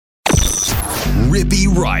Rippy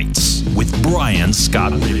Writes with Brian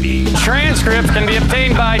Scott Rippey. Transcripts can be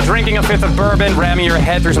obtained by drinking a fifth of bourbon, ramming your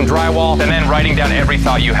head through some drywall, and then writing down every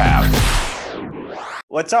thought you have.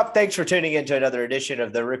 What's up? Thanks for tuning in to another edition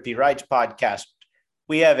of the Rippy Writes podcast.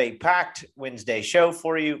 We have a packed Wednesday show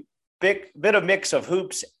for you. Bit of mix of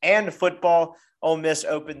hoops and football. Ole Miss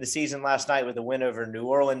opened the season last night with a win over New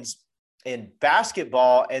Orleans in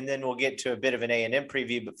basketball, and then we'll get to a bit of an A&M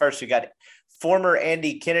preview. But first, we got former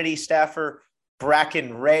Andy Kennedy staffer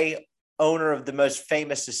Bracken Ray, owner of the most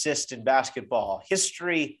famous assist in basketball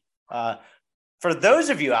history. For those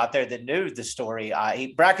of you out there that knew the story,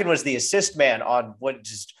 Bracken was the assist man on what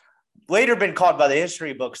has later been called by the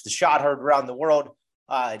history books the shot heard around the world.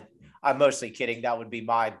 I'm mostly kidding. That would be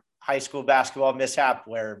my high school basketball mishap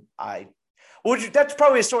where that's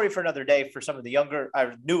probably a story for another day for some of the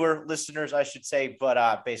newer listeners, I should say.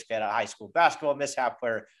 But basically, I had a high school basketball mishap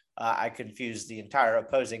where I confused the entire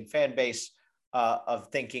opposing fan base of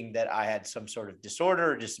thinking that I had some sort of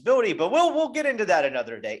disorder or disability. But we'll get into that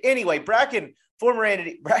another day. Anyway, Bracken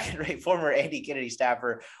Ray, former Andy Kennedy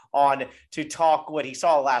staffer, on to talk what he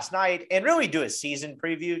saw last night and really do a season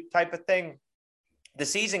preview type of thing. The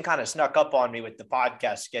season kind of snuck up on me with the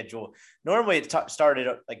podcast schedule. Normally it started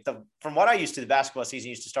from what I used to, the basketball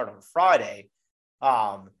season used to start on Friday.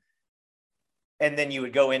 And then you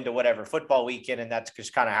would go into whatever football weekend, and that's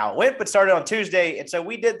just kind of how it went, but started on Tuesday. And so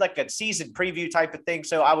we did like a season preview type of thing.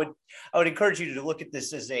 So I would encourage you to look at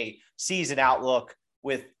this as a season outlook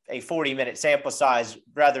with a 40-minute sample size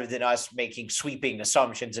rather than us making sweeping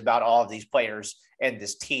assumptions about all of these players and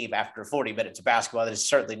this team after 40 minutes of basketball. That is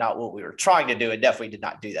certainly not what we were trying to do, and definitely did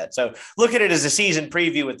not do that. So look at it as a season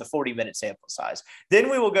preview with the 40-minute sample size. Then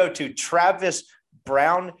we will go to Travis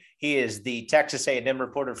Brown. He is the Texas A&M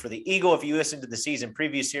reporter for the Eagle. If you listen to the season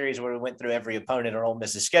preview series where we went through every opponent on Ole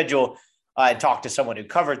Miss's schedule and talked to someone who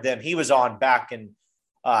covered them, he was on back in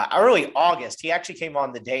early August. He actually came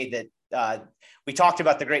on the day that we talked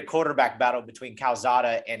about the great quarterback battle between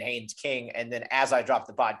Calzada and Haynes King. And then as I dropped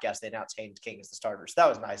the podcast, they announced Haynes King as the starter. So that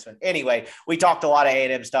was a nice one. Anyway, we talked a lot of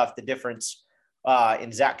A&M stuff, the difference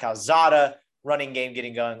in Zach Calzada, running game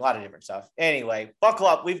getting going, a lot of different stuff. Anyway, buckle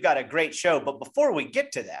up. We've got a great show. But before we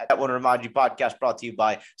get to that, I want to remind you, podcast brought to you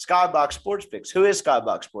by Skybox Sports Picks. Who is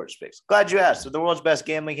Skybox Sports Picks? Glad you asked. They're the world's best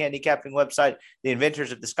gambling handicapping website, the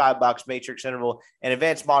inventors of the Skybox Matrix Interval and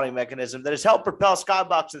advanced modeling mechanism that has helped propel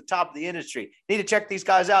Skybox to the top of the industry. Need to check these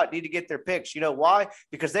guys out. Need to get their picks. You know why?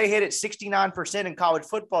 Because they hit it 69% in college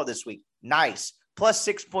football this week. Nice. Plus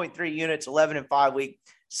 6.3 units, 11-5 week.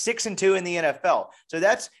 6-2 in the NFL. So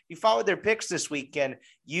that's, you followed their picks this weekend.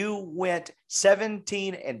 You went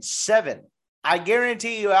 17-7. I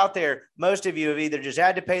guarantee you out there, most of you have either just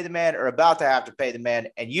had to pay the man or about to have to pay the man,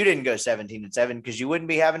 and you didn't go 17-7 because you wouldn't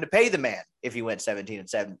be having to pay the man if you went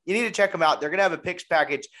 17-7. You need to check them out. They're going to have a picks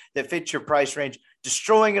package that fits your price range,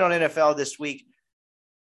 destroying it on NFL this week,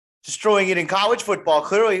 destroying it in college football.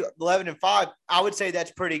 Clearly 11-5. I would say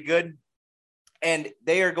that's pretty good. And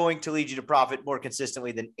they are going to lead you to profit more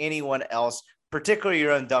consistently than anyone else, particularly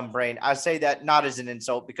your own dumb brain. I say that not as an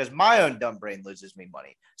insult because my own dumb brain loses me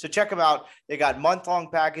money. So check them out. They got month-long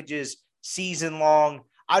packages, season-long.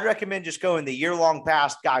 I'd recommend just going the year-long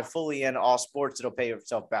pass guy fully in all sports. It'll pay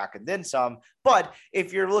yourself back and then some. But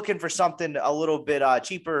if you're looking for something a little bit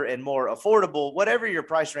cheaper and more affordable, whatever your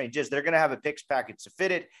price range is, they're going to have a picks package to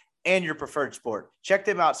fit it and your preferred sport. Check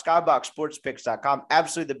them out, skyboxsportspicks.com.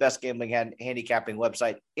 Absolutely the best gambling handicapping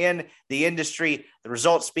website in the industry. The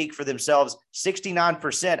results speak for themselves.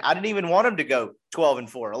 69%. I didn't even want them to go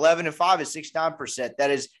 12-4. 11-5 is 69%.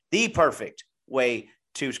 That is the perfect way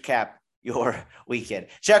to cap your weekend.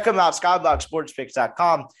 Check them out,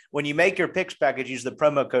 skyboxsportspicks.com. When you make your picks package, use the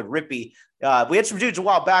promo code RIPPY. We had some dudes a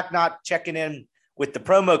while back not checking in with the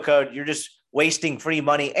promo code. You're just wasting free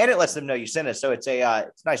money, and it lets them know you sent us. So it's a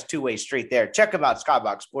nice two-way street there. Check them out,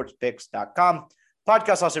 skyboxsportspicks.com.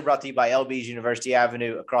 Podcast also brought to you by LB's University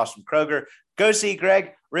Avenue across from Kroger. Go see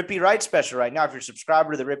Greg Rippy Writes special right now. If you're a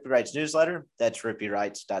subscriber to the Rippy Writes newsletter, that's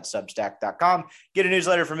rippywrites.substack.com. Get a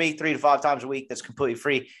newsletter from me 3 to 5 times a week. That's completely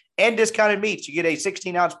free and discounted meats. You get a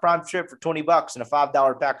 16-ounce prime strip for $20 and a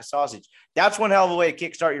 $5 pack of sausage. That's one hell of a way to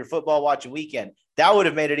kickstart your football watching weekend. That would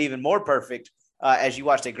have made it even more perfect as you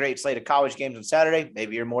watched a great slate of college games on Saturday.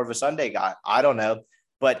 Maybe you're more of a Sunday guy. I don't know.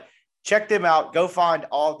 But check them out. Go find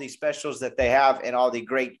all the specials that they have and all the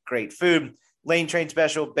great, great food. Lane Train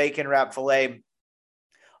special, bacon wrap filet,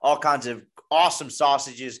 all kinds of awesome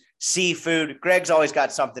sausages, seafood. Greg's always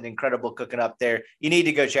got something incredible cooking up there. You need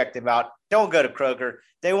to go check them out. Don't go to Kroger.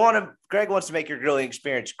 Greg wants to make your grilling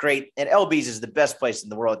experience great, and LB's is the best place in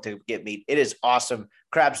the world to get meat. It is awesome.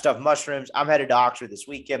 Crab stuffed mushrooms. I'm headed to Oxford this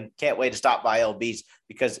weekend. Can't wait to stop by LB's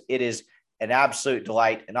because it is an absolute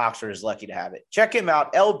delight, and Oxford is lucky to have it. Check him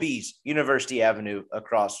out, LB's, University Avenue,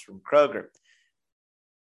 across from Kroger.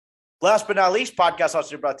 Last but not least, podcast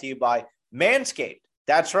also brought to you by Manscaped.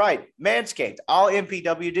 That's right, Manscaped, all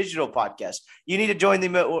MPW digital podcasts. You need to join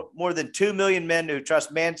the more than 2 million men who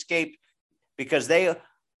trust Manscaped because they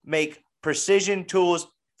make precision tools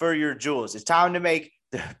for your jewels. It's time to make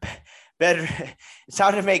better. It's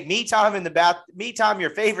time to make me time your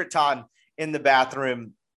favorite time in the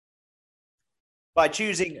bathroom by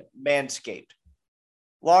choosing Manscaped.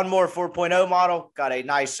 Lawnmower 4.0 model, got a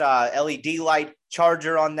nice LED light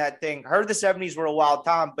charger on that thing. Heard the 70s were a wild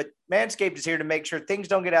time, but Manscaped is here to make sure things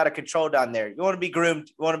don't get out of control down there. You want to be groomed,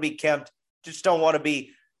 you want to be kempt, just don't want to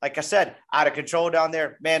be, like I said, out of control down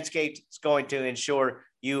there. Manscaped is going to ensure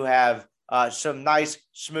you have some nice,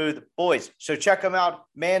 smooth boys. So check them out,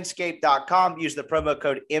 manscaped.com. Use the promo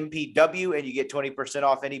code MPW, and you get 20%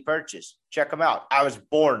 off any purchase. Check them out. I was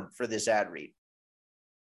born for this ad read.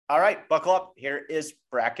 All right, buckle up. Here is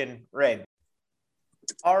Bracken Ray.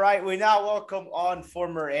 All right, we now welcome on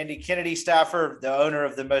former Andy Kennedy staffer, the owner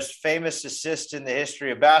of the most famous assist in the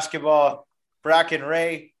history of basketball, Bracken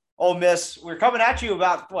Ray. Ole Miss, we're coming at you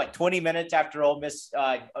about, 20 minutes after Ole Miss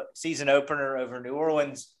season opener over New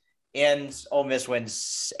Orleans ends. Ole Miss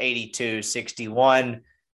wins 82-61.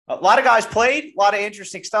 A lot of guys played, a lot of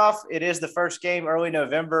interesting stuff. It is the first game, early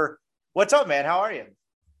November. What's up, man? How are you?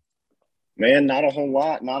 Man, not a whole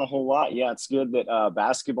lot. Yeah, it's good that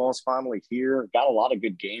basketball is finally here. Got a lot of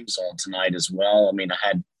good games on tonight as well. I mean, I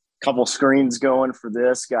had a couple screens going for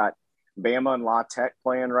this. Got Bama and La Tech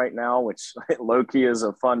playing right now, which low-key is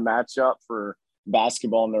a fun matchup for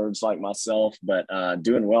basketball nerds like myself, but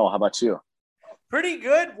doing well. How about you? Pretty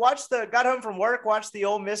good. Got home from work, watched the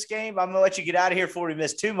Ole Miss game. I'm going to let you get out of here before we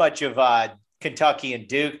miss too much of Kentucky and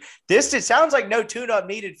Duke. It sounds like no tune-up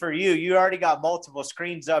needed for you. You already got multiple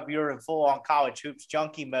screens up. You're in full-on college hoops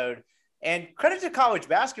junkie mode. And credit to college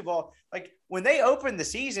basketball. Like, when they open the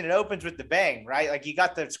season, it opens with the bang, right? Like, you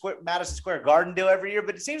got the Madison Square Garden deal every year,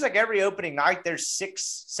 but it seems like every opening night there's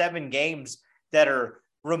 6-7 games that are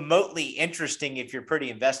remotely interesting if you're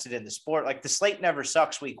pretty invested in the sport. Like, the slate never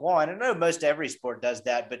sucks week one. I know most every sport does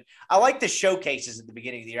that, but I like the showcases at the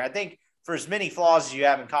beginning of the year. I think for as many flaws as you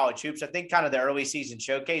have in college hoops, I think kind of the early season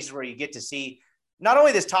showcases where you get to see not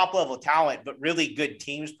only this top level talent, but really good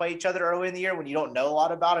teams play each other early in the year when you don't know a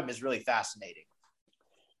lot about them is really fascinating.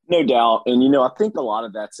 No doubt. And, I think a lot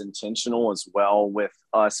of that's intentional as well with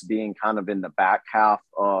us being kind of in the back half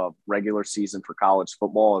of regular season for college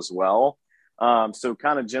football as well. So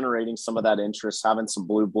kind of generating some of that interest, having some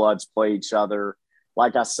blue bloods play each other.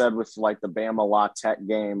 Like I said, with like the Bama La Tech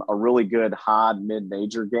game, a really good high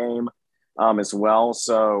mid-major game as well.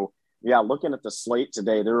 So, yeah, looking at the slate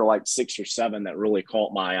today, there were like 6 or 7 that really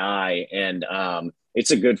caught my eye. And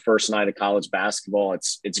it's a good first night of college basketball.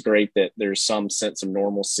 It's great that there's some sense of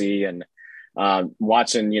normalcy and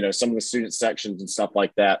watching, some of the student sections and stuff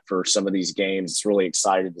like that for some of these games. It's really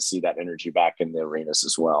excited to see that energy back in the arenas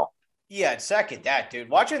as well. Yeah, second that, dude.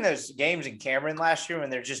 Watching those games in Cameron last year when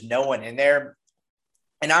there's just no one in there.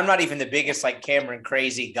 And I'm not even the biggest like Cameron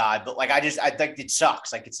crazy guy, but like I think it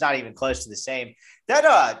sucks. Like it's not even close to the same. That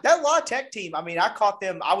La Tech team, I mean, I caught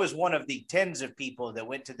them. I was one of the tens of people that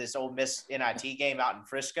went to this Ole Miss NIT game out in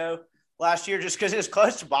Frisco last year just because it was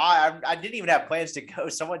close by. I didn't even have plans to go.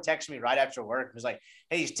 Someone texted me right after work and was like,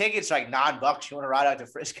 hey, these tickets are like $9. You want to ride out to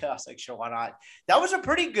Frisco? I was like, sure, why not? That was a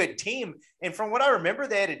pretty good team. And from what I remember,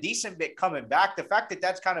 they had a decent bit coming back. The fact that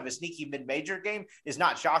that's kind of a sneaky mid-major game is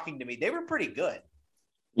not shocking to me. They were pretty good.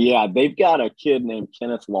 Yeah, they've got a kid named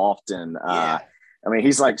Kenneth Lofton. Yeah. I mean,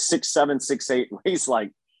 he's like 6'7", 6'8". He's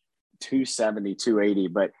like 270, 280.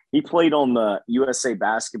 But he played on the USA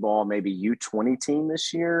Basketball, maybe U20 team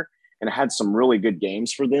this year and had some really good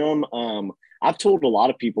games for them. I've told a lot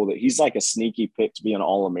of people that he's like a sneaky pick to be an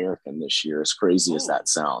All-American this year, as crazy as that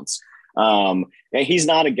sounds. And he's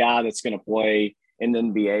not a guy that's going to play in the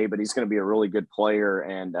NBA, but he's going to be a really good player.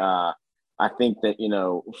 And I think that,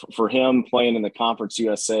 for him playing in the Conference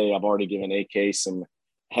USA, I've already given AK some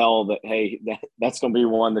hell that, hey, that's going to be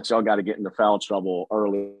one that y'all got to get into foul trouble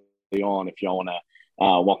early on if y'all want to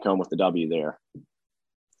walk home with the W there.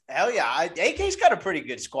 Hell yeah. AK's got a pretty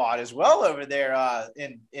good squad as well over there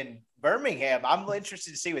in Birmingham. I'm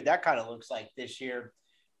interested to see what that kind of looks like this year.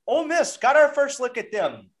 Ole Miss got our first look at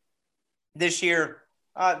them this year.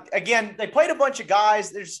 Again, they played a bunch of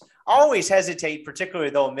guys. I always hesitate,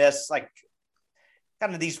 particularly they'll miss like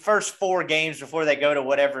kind of these first 4 games before they go to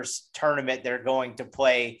whatever tournament they're going to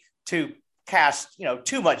play to cast,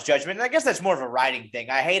 too much judgment. And I guess that's more of a writing thing.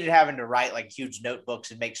 I hated having to write like huge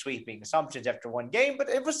notebooks and make sweeping assumptions after one game, but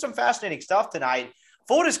it was some fascinating stuff tonight.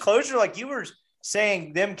 Full disclosure, like you were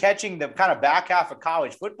saying, them catching the kind of back half of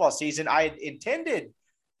college football season, I had intended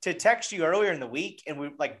to text you earlier in the week and we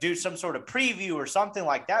like do some sort of preview or something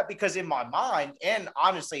like that, because in my mind, and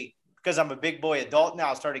honestly, because I'm a big boy adult now,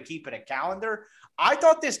 I started keeping a calendar. I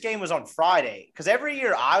thought this game was on Friday because every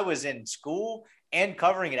year I was in school and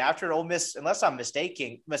covering it after Ole Miss, unless I'm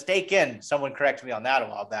mistaken, someone corrected me on that a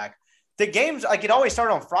while back. The games, like it always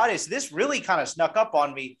started on Friday. So this really kind of snuck up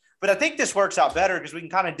on me, but I think this works out better because we can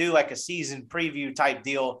kind of do like a season preview type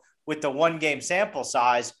deal with the 1 game sample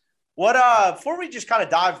size. Before we just kind of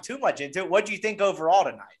dive too much into it, what do you think overall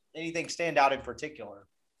tonight? Anything stand out in particular?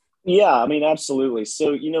 Yeah, I mean, absolutely.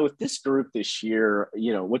 So, with this group this year,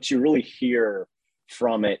 what you really hear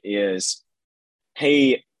from it is,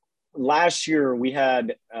 hey, last year we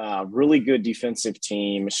had a really good defensive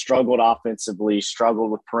team, struggled offensively, struggled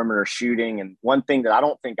with perimeter shooting. And one thing that I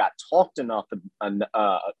don't think got talked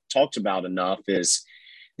about enough is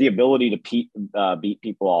the ability to beat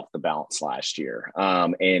people off the bounce last year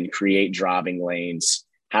and create driving lanes,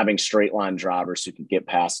 having straight line drivers who can get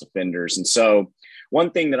past defenders. And so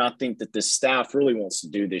one thing that I think that this staff really wants to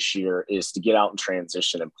do this year is to get out in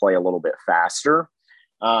transition and play a little bit faster.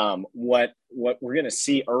 What we're going to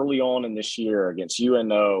see early on in this year against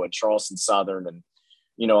UNO and Charleston Southern and,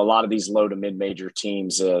 a lot of these low to mid-major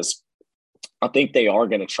teams is I think they are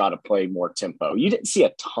going to try to play more tempo. You didn't see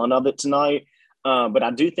a ton of it tonight, but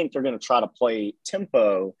I do think they're going to try to play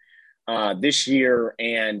tempo this year,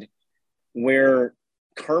 and where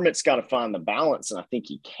Kermit's got to find the balance, and I think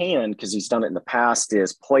he can because he's done it in the past,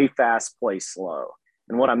 is play fast, play slow.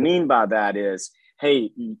 And what I mean by that is,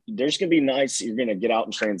 hey, there's going to be nights you're going to get out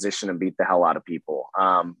in transition and beat the hell out of people,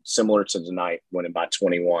 similar to tonight, winning by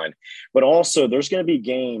 21. But also there's going to be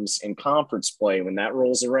games in conference play when that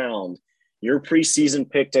rolls around. You're preseason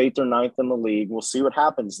picked 8th or 9th in the league. We'll see what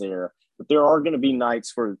happens there. But there are going to be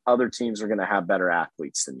nights where other teams are going to have better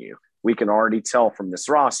athletes than you. We can already tell from this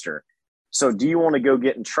roster. So do you want to go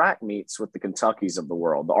get in track meets with the Kentuckys of the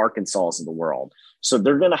world, the Arkansas of the world? So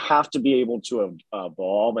they're going to have to be able to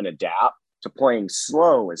evolve and adapt to playing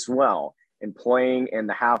slow as well, and playing in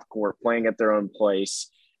the half court, playing at their own place,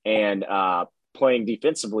 and playing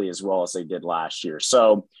defensively as well as they did last year.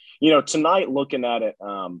 So, tonight looking at it,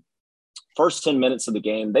 first 10 minutes of the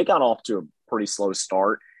game, they got off to a pretty slow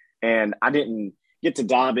start. And I didn't get to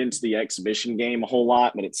dive into the exhibition game a whole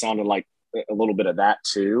lot, but it sounded like a little bit of that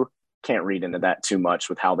too. Can't read into that too much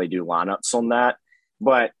with how they do lineups on that.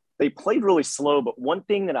 But they played really slow. But one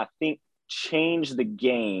thing that I think changed the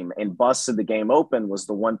game and busted the game open was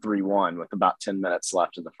the 1-3-1 with about 10 minutes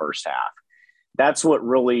left in the first half. That's what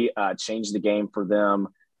really changed the game for them.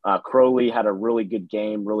 Crowley had a really good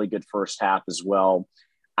game, really good first half as well.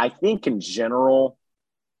 I think in general,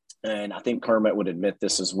 and I think Kermit would admit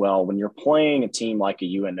this as well, when you're playing a team like a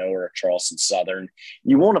UNO or a Charleston Southern,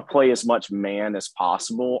 you want to play as much man as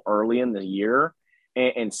possible early in the year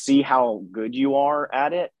and see how good you are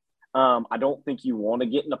at it. I don't think you want to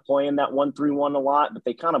get into playing that 1-3-1 a lot, but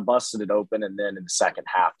they kind of busted it open, and then in the second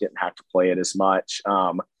half didn't have to play it as much.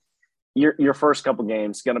 Your first couple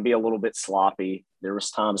games going to be a little bit sloppy. There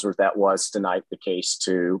was times where that was tonight the case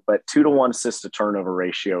too, but 2-to-1 assist to turnover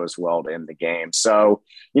ratio as well to end the game. So,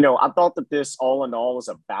 I thought that this all in all was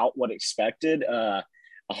about what expected. I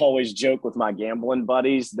always joke with my gambling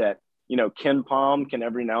buddies that, Ken Palm can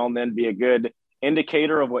every now and then be a good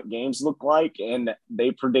indicator of what games look like. And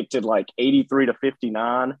they predicted like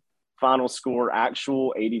 83-59 final score,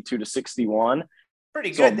 actual 82-61. Pretty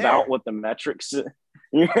good. So about what the metrics,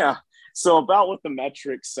 yeah. So about what the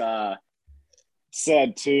metrics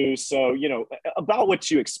said too. So, about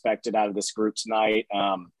what you expected out of this group tonight,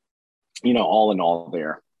 all in all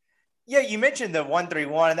there. Yeah, you mentioned the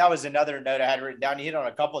 1-3-1, and that was another note I had written down. You hit on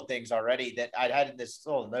a couple of things already that I'd had in this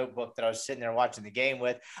little notebook that I was sitting there watching the game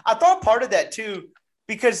with. I thought part of that too,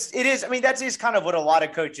 because that is kind of what a lot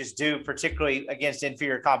of coaches do, particularly against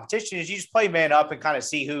inferior competition, is you just play man up and kind of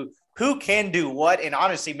see who can do what, and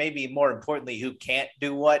honestly, maybe more importantly, who can't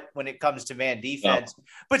do what when it comes to man defense. Yeah.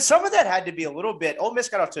 But some of that had to be a little bit – Ole Miss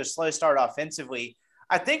got off to a slow start offensively.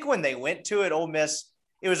 I think when they went to it, Ole Miss –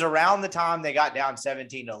 it was around the time they got down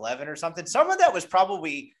 17-11 or something. Some of that was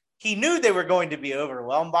probably he knew they were going to be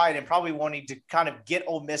overwhelmed by it and probably wanting to kind of get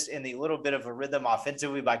Ole Miss in the little bit of a rhythm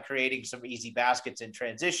offensively by creating some easy baskets in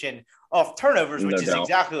transition off turnovers, which is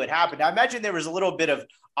exactly what happened. I imagine there was a little bit of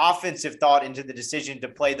offensive thought into the decision to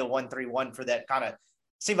play the 1-3-1 for that kind of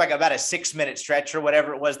seemed like about a 6-minute stretch or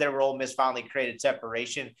whatever it was there where Ole Miss finally created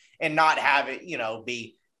separation and not have it,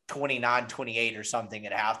 be 29-28 or something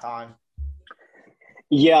at halftime.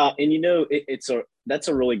 Yeah. And, that's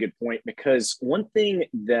a really good point, because one thing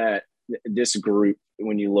that this group,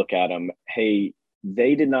 when you look at them, hey,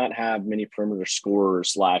 they did not have many perimeter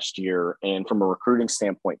scorers last year. And from a recruiting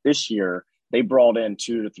standpoint this year, they brought in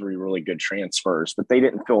 2 to 3 really good transfers, but they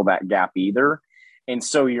didn't fill that gap either. And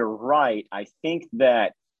so you're right. I think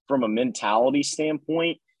that from a mentality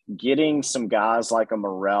standpoint, getting some guys like a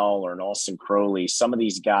Morrell or an Austin Crowley, some of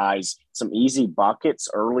these guys, some easy buckets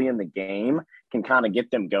early in the game can kind of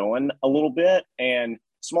get them going a little bit. And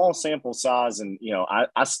small sample size. And,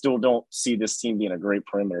 I still don't see this team being a great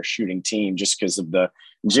perimeter shooting team just because of the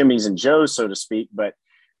Jimmies and Joes, so to speak. But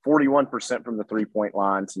 41% from the 3-point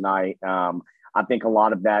line tonight. I think a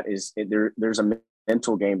lot of that is there's a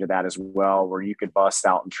mental game to that as well, where you could bust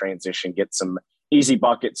out in transition, get some easy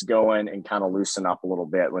buckets going, and kind of loosen up a little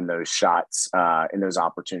bit when those shots and those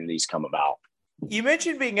opportunities come about. You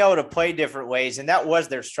mentioned being able to play different ways, and that was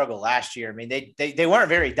their struggle last year. I mean, they weren't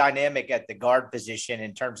very dynamic at the guard position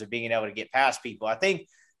in terms of being able to get past people. I think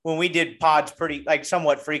when we did pods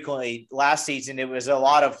somewhat frequently last season, it was a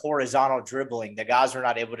lot of horizontal dribbling. The guys were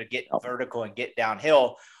not able to get vertical and get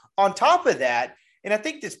downhill. On top of that, and I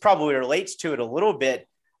think this probably relates to it a little bit,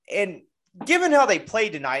 and given how they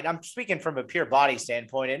played tonight, I'm speaking from a pure body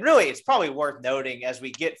standpoint, and really it's probably worth noting as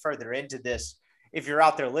we get further into this, if you're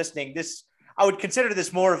out there listening, I would consider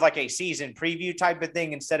this more of like a season preview type of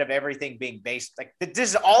thing instead of everything being based like this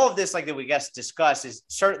is all of this, like that we discuss is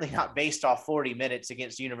certainly not based off 40 minutes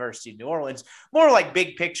against University of New Orleans, more like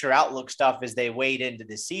big picture outlook stuff as they wade into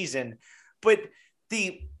the season. But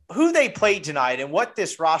who they played tonight and what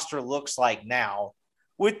this roster looks like now,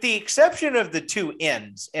 with the exception of the 2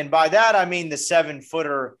 ends. And by that, I mean the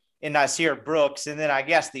 7-footer in Nasir Brooks. And then I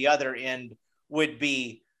guess the other end would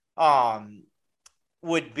be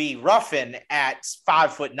Ruffin at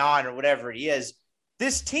 5'9" or whatever he is.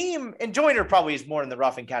 This team, and Joyner probably is more in the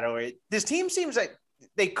Ruffin category. This team seems like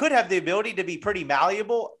they could have the ability to be pretty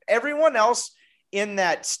malleable. Everyone else in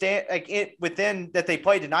that within that they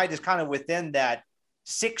played tonight is kind of within that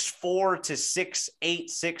 6'4" to 6'8",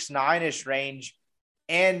 6'9" range.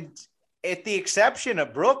 And at the exception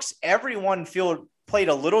of Brooks, everyone played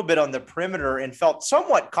a little bit on the perimeter and felt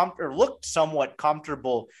looked somewhat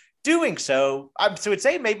comfortable doing so. I would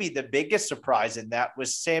say maybe the biggest surprise in that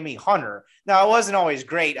was Sammy Hunter. Now, it wasn't always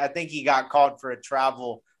great. I think he got called for a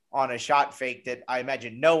travel on a shot fake that I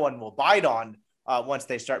imagine no one will bite on once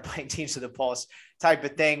they start playing teams of the pulse type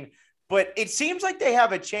of thing. But it seems like they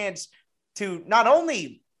have a chance to not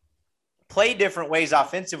only play different ways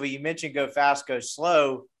offensively. You mentioned go fast, go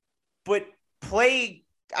slow, but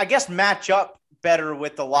match up better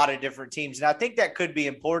with a lot of different teams. And I think that could be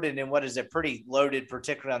important in what is a pretty loaded,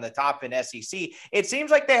 particularly on the top in SEC. It seems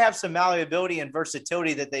like they have some malleability and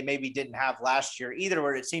versatility that they maybe didn't have last year either,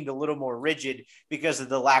 where it seemed a little more rigid because of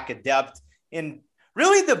the lack of depth in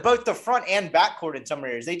really both the front and backcourt in some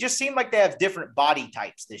areas. They just seem like they have different body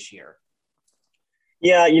types this year.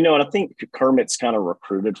 Yeah, and I think Kermit's kind of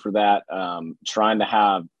recruited for that, trying to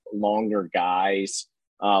have longer guys,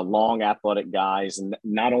 long athletic guys. And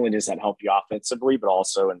not only does that help you offensively, but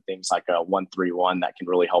also in things like a 1-3-1 that can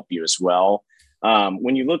really help you as well.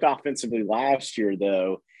 When you look offensively last year,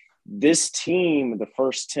 though, this team, the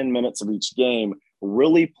first 10 minutes of each game,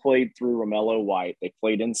 really played through Romello White. They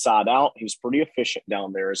played inside out. He was pretty efficient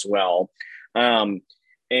down there as well.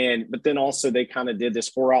 But then also they kind of did this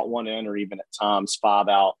 4-out, 1-in, or even at times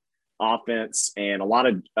 5-out offense, and a lot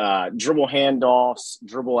of dribble handoffs,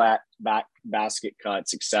 dribble at back basket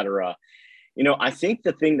cuts, etc. I think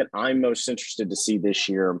the thing that I'm most interested to see this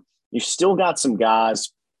year, you still got some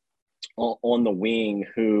guys on the wing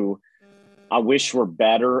who I wish were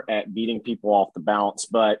better at beating people off the bounce.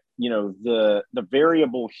 But, the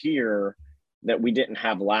variable here that we didn't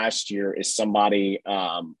have last year is somebody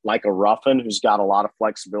like a Ruffin, who's got a lot of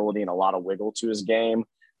flexibility and a lot of wiggle to his game.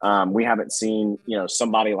 We haven't seen,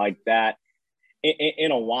 somebody like that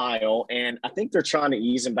in a while. And I think they're trying to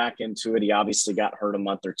ease him back into it. He obviously got hurt a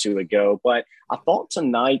month or two ago, but I thought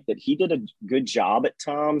tonight that he did a good job at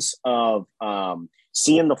times of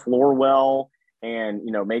seeing the floor well and,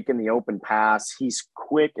 making the open pass. He's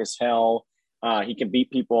quick as hell. He can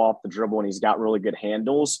beat people off the dribble, and he's got really good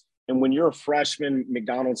handles. And when you're a freshman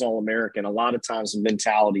McDonald's All-American, a lot of times the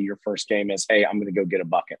mentality your first game is, hey, I'm going to go get a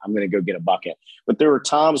bucket. I'm going to go get a bucket. But there were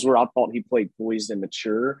times where I thought he played poised and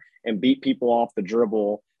mature and beat people off the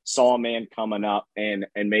dribble, saw a man coming up and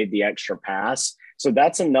made the extra pass. So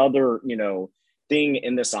that's another, thing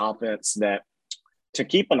in this offense that to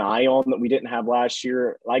keep an eye on that we didn't have last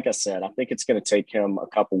year. Like I said, I think it's going to take him a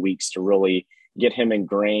couple weeks to really get him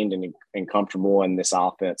ingrained and comfortable in this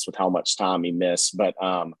offense with how much time he missed. But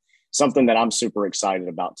something that I'm super excited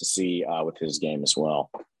about to see with his game as well.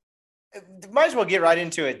 Might as well get right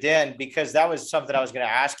into it then, because that was something I was going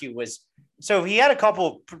to ask you was, so he had a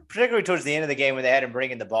couple, particularly towards the end of the game when they had him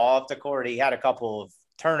bringing the ball up the court, he had a couple of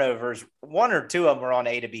turnovers. One or two of them were on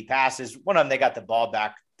A to B passes. One of them, they got the ball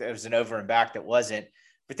back. It was an over and back that wasn't.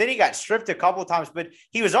 But then he got stripped a couple of times. But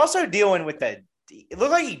he was also dealing with it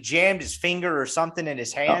looked like he jammed his finger or something in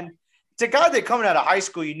his hand. Oh. It's a guy that coming out of high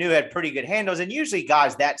school you knew had pretty good handles. And usually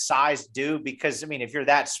guys that size do, because, I mean, if you're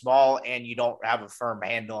that small and you don't have a firm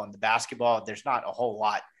handle on the basketball, there's not a whole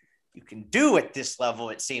lot you can do at this level,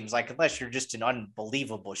 it seems like, unless you're just an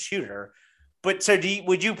unbelievable shooter. But so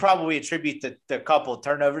would you probably attribute the couple of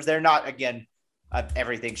turnovers? They're not, again,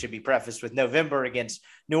 everything should be prefaced with November against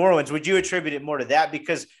New Orleans. Would you attribute it more to that?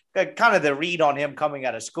 Because kind of the read on him coming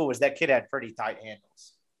out of school was that kid had pretty tight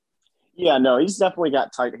handles. Yeah, no, he's definitely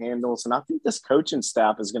got tight handles. And I think this coaching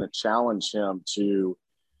staff is going to challenge him to,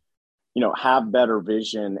 have better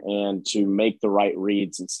vision and to make the right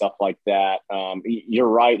reads and stuff like that. You're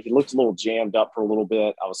right. He looked a little jammed up for a little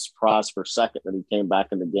bit. I was surprised for a second that he came back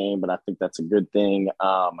in the game, but I think that's a good thing.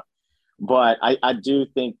 But I do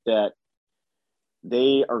think that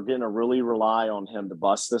they are going to really rely on him to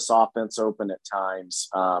bust this offense open at times.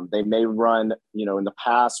 They may run, in the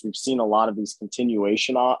past, we've seen a lot of these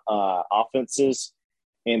continuation offenses,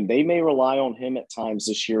 and they may rely on him at times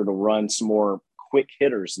this year to run some more quick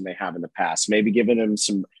hitters than they have in the past, maybe giving him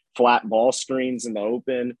some flat ball screens in the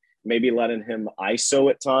open, maybe letting him ISO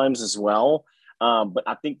at times as well. But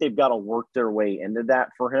I think they've got to work their way into that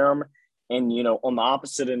for him. And, on the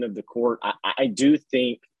opposite end of the court, I do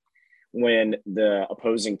think when the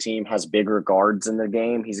opposing team has bigger guards in the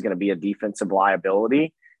game, he's going to be a defensive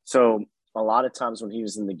liability. So a lot of times when he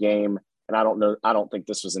was in the game, and I don't think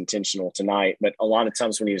this was intentional tonight, but a lot of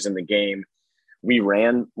times when he was in the game, we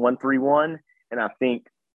ran 1-3-1. And I think,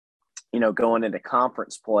 going into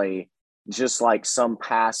conference play, just like some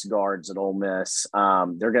pass guards at Ole Miss,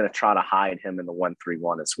 they're going to try to hide him in the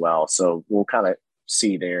 1-3-1 as well. So we'll kind of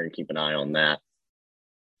see there and keep an eye on that.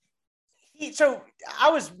 So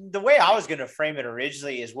the way I was going to frame it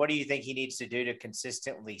originally is, what do you think he needs to do to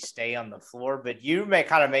consistently stay on the floor? But you may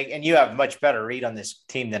kind of and you have much better read on this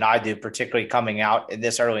team than I do, particularly coming out in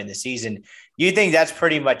this early in the season. You think that's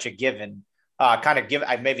pretty much a given,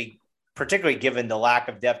 maybe particularly given the lack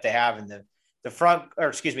of depth they have in the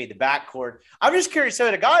backcourt. I'm just curious.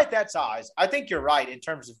 So a guy at that size, I think you're right in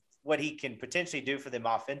terms of what he can potentially do for them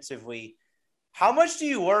offensively. How much do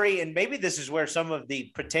you worry? And maybe this is where some of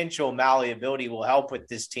the potential malleability will help with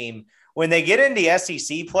this team when they get into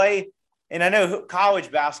SEC play. And I know college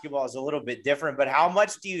basketball is a little bit different, but how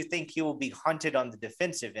much do you think he will be hunted on the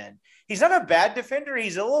defensive end? He's not a bad defender.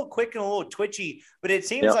 He's a little quick and a little twitchy, but it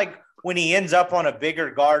seems like when he ends up on a bigger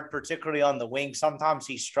guard, particularly on the wing, sometimes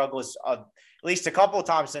he struggles. At least a couple of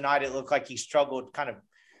times tonight, it looked like he struggled kind of,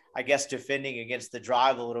 I guess, defending against the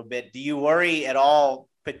drive a little bit. Do you worry at all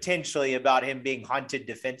potentially about him being hunted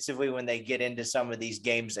defensively when they get into some of these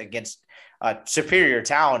games against superior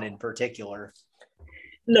talent in particular?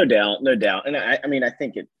 No doubt. And I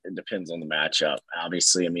think it depends on the matchup.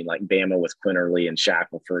 Obviously, like Bama with Quinterly and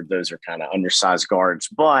Shackelford, those are kind of undersized guards.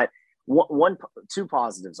 But two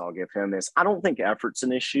positives I'll give him is I don't think effort's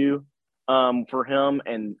an issue for him.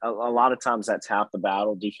 And a lot of times that's half the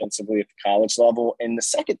battle defensively at the college level. And the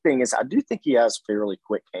second thing is I do think he has fairly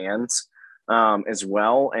quick hands as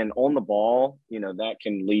well. And on the ball, that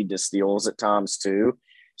can lead to steals at times too.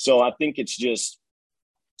 So I think it's just,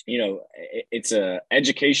 it's a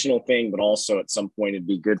educational thing, but also at some point it'd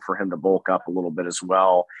be good for him to bulk up a little bit as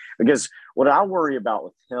well. Because what I worry about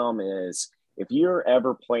with him is if you're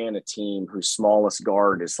ever playing a team whose smallest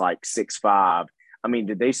guard is like 6'5",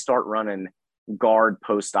 did they start running guard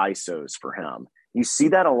post ISOs for him? You see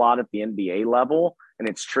that a lot at the NBA level, and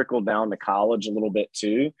it's trickled down to college a little bit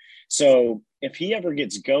too. So if he ever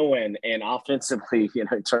gets going and offensively,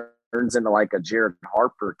 turns into like a Jared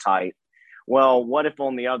Harper type, well, what if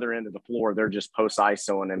on the other end of the floor, they're just post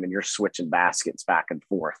ISOing him and you're switching baskets back and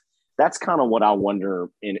forth? That's kind of what I wonder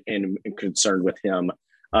and concerned with him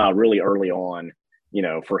really early on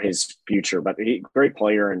for his future. But great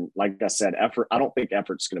player. And like I said, effort, I don't think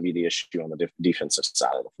effort's going to be the issue on the defensive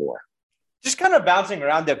side of the floor. Just kind of bouncing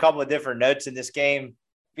around to a couple of different notes in this game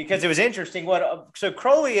because it was interesting. So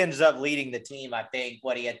Crowley ends up leading the team, I think,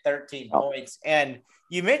 he had 13 points. And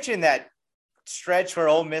you mentioned that stretch where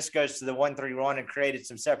Ole Miss goes to the 1-3 run and created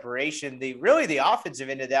some separation. The offensive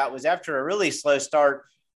end of that was after a really slow start,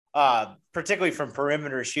 particularly from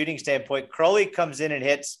perimeter shooting standpoint. Crowley comes in and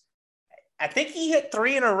hits, I think he hit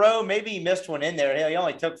 3 in a row. Maybe he missed one in there. He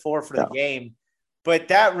only took 4 for the game, but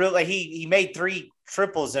that really, he made 3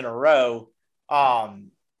 triples in a row.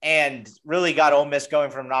 And really got Ole Miss going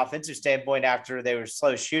from an offensive standpoint after they were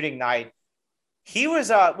slow shooting night. He was,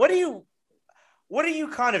 what do you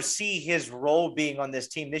kind of see his role being on this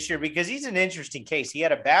team this year? Because he's an interesting case. He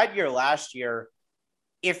had a bad year last year.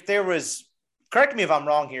 If there was, correct me if I'm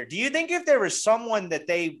wrong here, do you think if there was someone that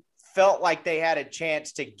they felt like they had a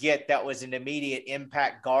chance to get that was an immediate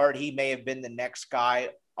impact guard, he may have been the next guy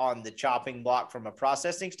on the chopping block from a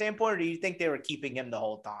processing standpoint, or do you think they were keeping him the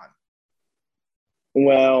whole time?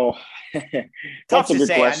 Well, tough to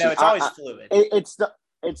say. Question. I know it's always fluid.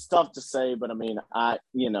 It's tough to say, but I mean,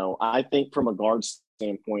 I think from a guard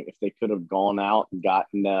standpoint, if they could have gone out and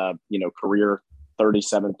gotten career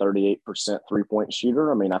 37, 38% 3-point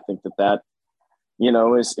shooter, I mean, I think that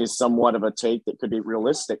is somewhat of a take that could be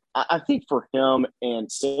realistic. I think for him and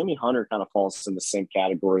Sammy Hunter kind of falls in the same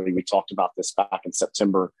category. We talked about this back in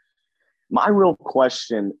September. My real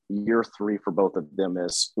question year 3 for both of them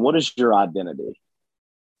is, what is your identity?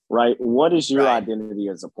 Right? What is your identity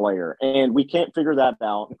as a player? And we can't figure that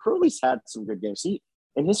out. And Crowley's had some good games.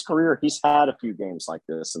 In his career, he's had a few games like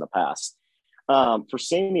this in the past. For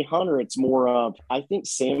Sammy Hunter, it's more of, I think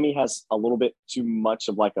Sammy has a little bit too much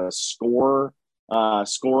of like a scoring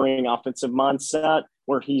offensive mindset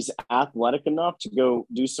where he's athletic enough to go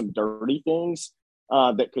do some dirty things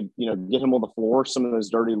that could, get him on the floor, some of those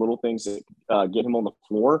dirty little things that get him on the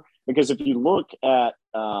floor. Because if you look at,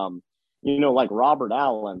 like Robert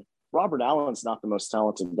Allen's not the most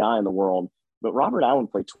talented guy in the world, but Robert Allen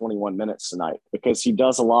played 21 minutes tonight because he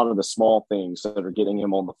does a lot of the small things that are getting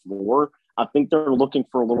him on the floor. I think they're looking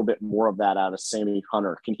for a little bit more of that out of Sammy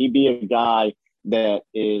Hunter. Can he be a guy that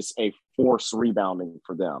is a force rebounding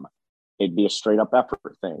for them? It'd be a straight up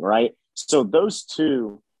effort thing, right? So those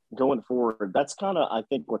two going forward, that's kind of, I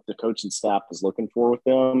think, what the coaching staff is looking for with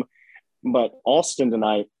them. But Austin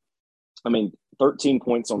tonight, 13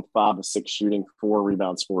 points on 5 of 6 shooting, 4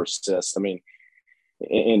 rebounds, 4 assists.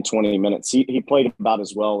 In 20 minutes, he played about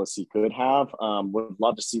as well as he could have. Would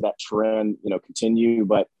love to see that trend, continue,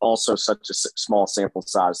 but also such a small sample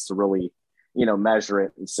size to really, measure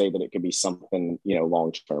it and say that it could be something,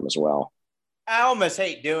 long term as well. I almost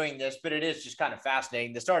hate doing this, but it is just kind of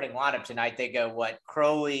fascinating. The starting lineup tonight, they go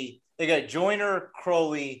Crowley, they go Joyner,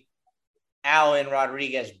 Crowley, Allen,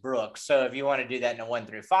 Rodriguez, Brooks. So if you want to do that in a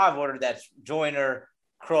 1-5 order, that's Joyner,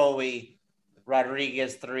 Crowley,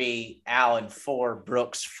 Rodriguez 3, Allen 4,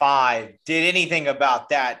 Brooks 5. Did anything about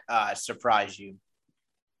that surprise you?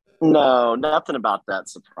 No, nothing about that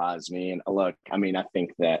surprised me. And look, I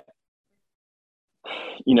think that,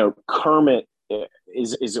 Kermit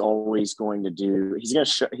is always going to do, he's going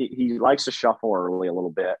to, he likes to shuffle early a little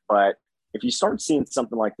bit, but if you start seeing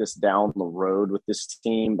something like this down the road with this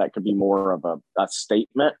team, that could be more of a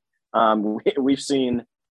statement. We've seen,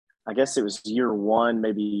 I guess it was year 1,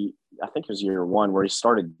 maybe, I think it was year 1 where he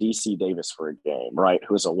started DC Davis for a game, right?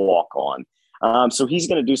 Who was a walk-on. So he's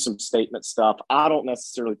going to do some statement stuff. I don't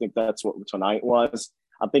necessarily think that's what tonight was.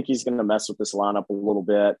 I think he's going to mess with this lineup a little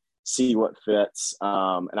bit, see what fits.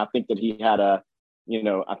 And I think that he had I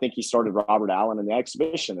think he started Robert Allen in the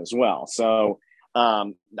exhibition as well. So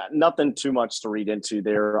nothing too much to read into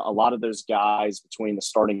there. A lot of those guys between the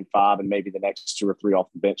starting 5 and maybe the next 2 or 3 off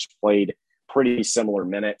the bench played pretty similar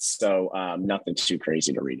minutes. So nothing too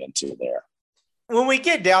crazy to read into there. When we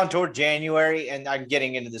get down toward January, and I'm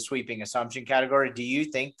getting into the sweeping assumption category, do you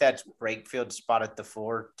think that's Brakefield's spot at the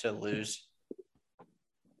 4 to lose?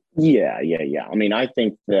 Yeah. I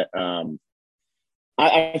think that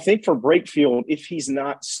I think for Brakefield, if he's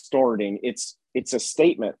not starting, it's a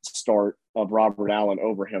statement start of Robert Allen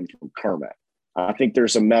over him from Kermit. I think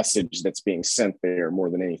there's a message that's being sent there more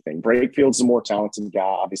than anything. Brakefield's a more talented guy.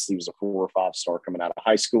 Obviously, he was a 4 or 5 star coming out of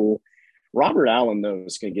high school. Robert Allen, though,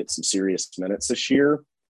 is going to get some serious minutes this year.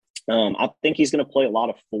 I think he's going to play a lot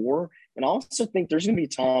of 4. And I also think there's going to be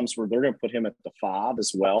times where they're going to put him at the 5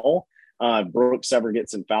 as well. Brooks ever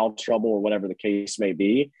gets in foul trouble or whatever the case may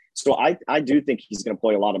be. So I do think he's going to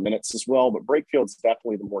play a lot of minutes as well. But Brakefield's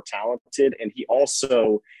definitely the more talented. And he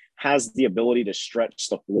also has the ability to stretch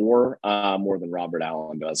the floor more than Robert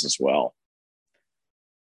Allen does as well.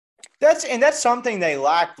 That's something they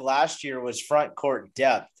lacked last year was front court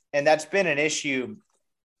depth. And that's been an issue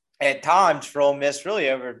at times for Ole Miss really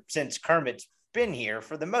ever since Kermit's been here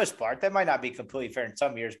for the most part. That might not be completely fair in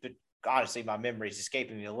some years, but honestly, my memory is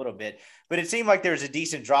escaping me a little bit. But it seemed like there was a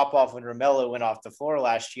decent drop off when Romello went off the floor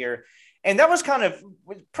last year. And that was kind of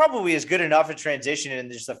probably as good enough a transition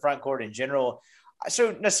in just the front court in general.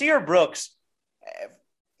 So Nasir Brooks,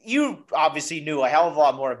 you obviously knew a hell of a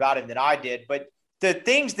lot more about him than I did, but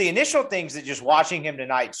the initial things that just watching him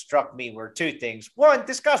tonight struck me were two things. One,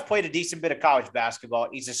 this guy's played a decent bit of college basketball.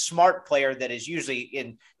 He's a smart player that is usually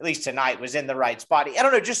at least tonight, was in the right spot. I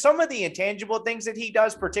don't know, just some of the intangible things that he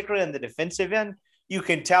does, particularly in the defensive end, you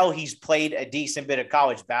can tell he's played a decent bit of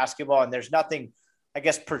college basketball, and there's nothing, I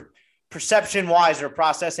guess, perception-wise or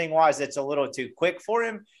processing-wise that's a little too quick for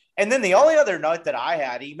him. And then the only other note that I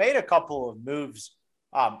had, he made a couple of moves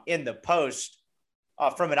in the post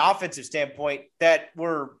from an offensive standpoint that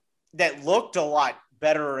looked a lot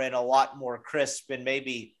better and a lot more crisp, and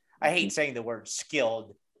maybe I hate saying the word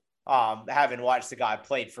skilled, having watched the guy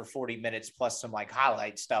played for 40 minutes plus some like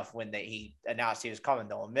highlight stuff when he announced he was coming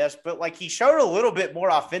to Ole Miss, but like he showed a little bit more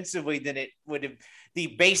offensively than it would have, the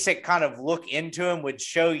basic kind of look into him would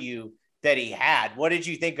show you that he had. What did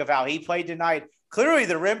you think of how he played tonight? Clearly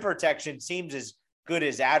the rim protection seems as good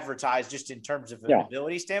as advertised just in terms of an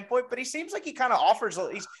ability standpoint, but he seems like he kind of offers,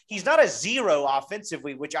 he's not a zero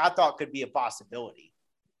offensively, which I thought could be a possibility.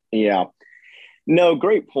 Yeah, no,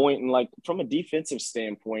 great point. And like from a defensive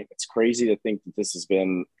standpoint, it's crazy to think that this has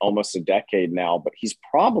been almost a decade now, but he's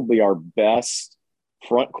probably our best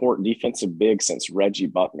front court defensive big since Reggie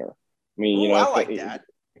Buckner. I mean, I like that.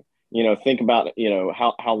 Think about,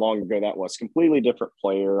 how long ago that was. Completely different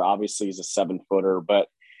player. Obviously he's a 7-footer, but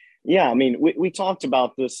yeah, I mean, we talked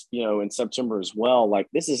about this, in September as well. Like,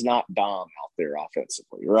 this is not Dom out there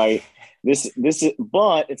offensively, right? This is,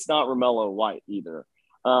 but it's not Romello White either.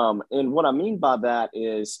 And what I mean by that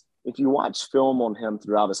is, if you watch film on him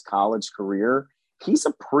throughout his college career, he's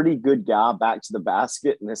a pretty good guy back to the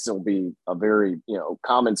basket. And this will be a very,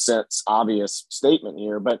 common sense, obvious statement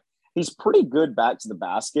here, but he's pretty good back to the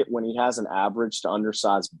basket when he has an average to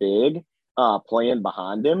undersized big playing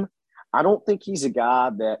behind him. I don't think he's a guy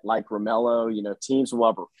that, like Romello, teams will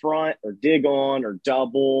ever front or dig on or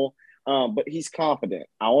double, but he's competent.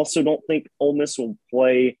 I also don't think Ole Miss will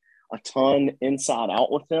play a ton inside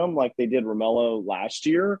out with him like they did Romello last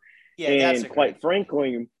year. Yeah, and quite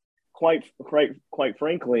frankly,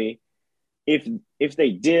 if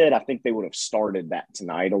they did, I think they would have started that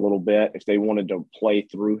tonight a little bit if they wanted to play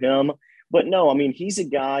through him. But no, I mean, he's a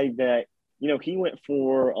guy that, he went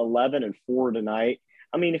for 11 and 4 tonight.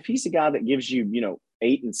 I mean, if he's a guy that gives you,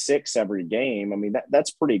 8 and 6 every game, I mean,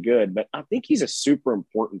 that's pretty good. But I think he's a super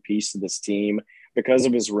important piece to this team because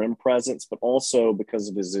of his rim presence, but also because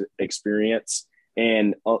of his experience.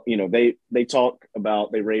 And, they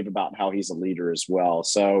rave about how he's a leader as well.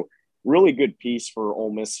 So really good piece for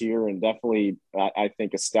Ole Miss here, and definitely, I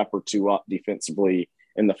think, a step or two up defensively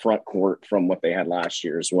in the front court from what they had last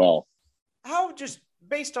year as well. How, just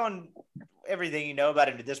based on everything you know about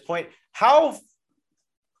him to this point, how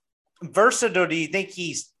versatile do you think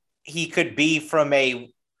he could be from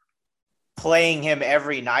a playing him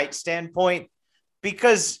every night standpoint?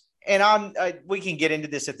 Because, and we can get into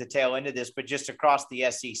this at the tail end of this, but just across the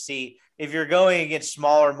SEC, if you're going against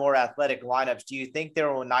smaller, more athletic lineups, do you think there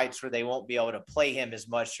are nights where they won't be able to play him as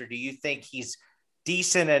much, or do you think he's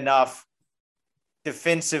decent enough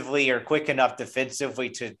defensively or quick enough defensively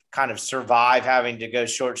to kind of survive having to go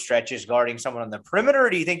short stretches guarding someone on the perimeter? Or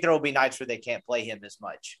do you think there will be nights where they can't play him as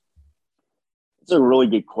much? It's a really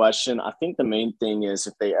good question. I think the main thing is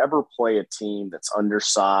if they ever play a team that's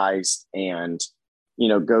undersized and,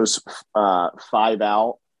 goes 5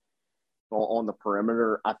 out on the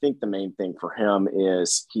perimeter, I think the main thing for him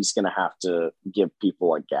is he's going to have to give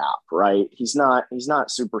people a gap, right? He's not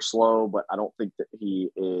super slow, but I don't think that he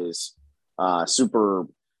is super.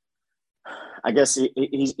 I guess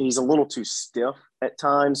he's a little too stiff at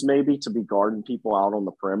times, maybe, to be guarding people out on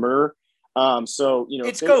the perimeter. So,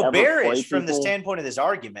 it's Gobert-ish from the standpoint of this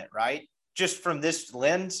argument, right? Just from this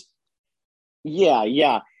lens.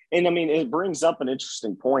 Yeah. And I mean, it brings up an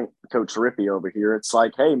interesting point, Coach Rippey over here. It's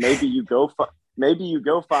like, hey, maybe you go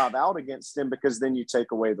 5 out against him because then you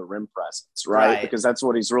take away the rim presence, right? Because that's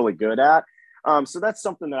what he's really good at. So that's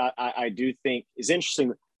something that I do think is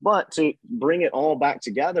interesting. But to bring it all back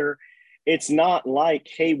together, it's not like,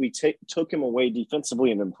 hey, we took him away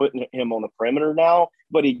defensively and then putting him on the perimeter now,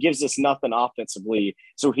 but he gives us nothing offensively.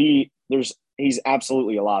 So he's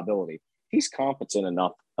absolutely a liability. He's competent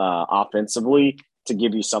enough offensively to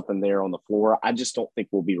give you something there on the floor. I just don't think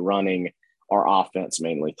we'll be running our offense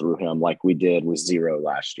mainly through him, like we did with Zero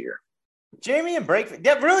last year. Jamie Brakefield,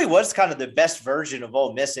 that really was kind of the best version of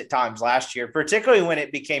Ole Miss at times last year, particularly when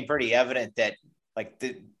it became pretty evident that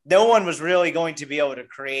no one was really going to be able to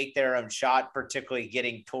create their own shot, particularly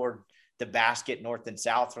getting toward the basket north and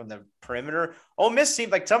south from the perimeter. Ole Miss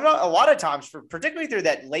seemed like a lot of times, particularly through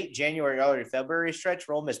that late January, early February stretch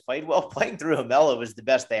where Ole Miss played well, playing through Hamella was the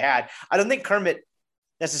best they had. I don't think Kermit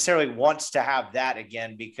necessarily wants to have that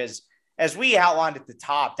again, because as we outlined at the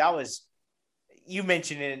top, that was, you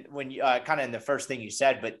mentioned it when you kind of in the first thing you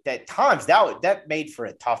said, but at times that made for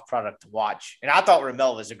a tough product to watch. And I thought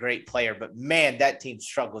Ramel was a great player, but man, that team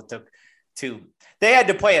struggled they had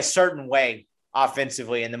to play a certain way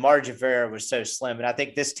offensively, and the margin for error was so slim. And I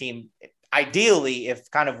think this team, ideally, if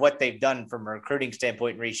kind of what they've done from a recruiting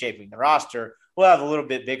standpoint and reshaping the roster, will have a little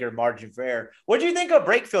bit bigger margin for error. What do you think of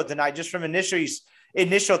Brakefield tonight, just from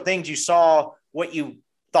initial things you saw, what you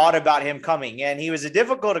thought about him coming in? He was a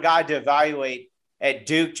difficult guy to evaluate at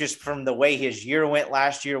Duke just from the way his year went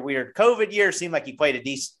last year. Weird COVID year, seemed like he played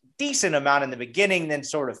a decent amount in the beginning, then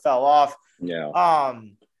sort of fell off. Yeah.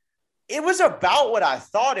 It was about what I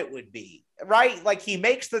thought it would be, right? Like, he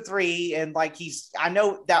makes the three, and I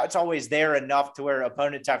know that's always there enough to where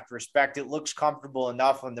opponents have to respect it. Looks comfortable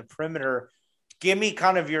enough on the perimeter. Give me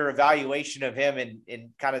kind of your evaluation of him and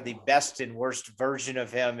kind of the best and worst version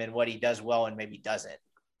of him and what he does well and maybe doesn't.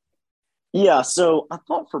 Yeah, so I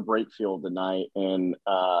thought for Brakefield tonight, and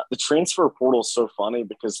the transfer portal is so funny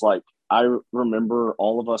because, I remember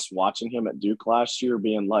all of us watching him at Duke last year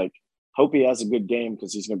being like, hope he has a good game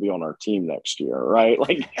because he's going to be on our team next year, right?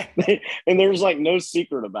 And there's no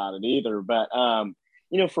secret about it either. But,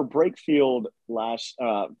 for Brakefield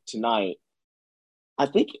tonight, I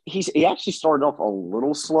think he actually started off a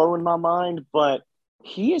little slow in my mind, but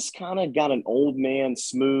he has kind of got an old man,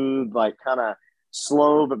 smooth, kind of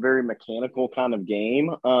slow but very mechanical kind of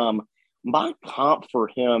game. My comp for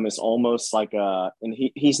him is almost and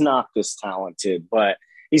he's not this talented, but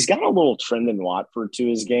he's got a little Trendon Watford to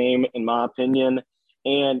his game, in my opinion.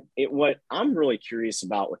 And what I'm really curious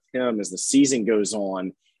about with him as the season goes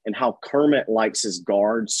on and how Kermit likes his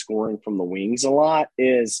guards scoring from the wings a lot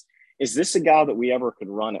is this a guy that we ever could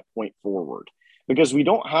run at point forward? Because we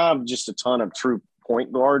don't have just a ton of true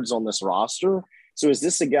point guards on this roster. So is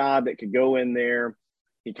this a guy that could go in there,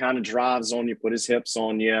 he kind of drives on you, put his hips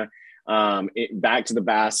on you, back to the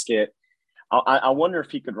basket? I wonder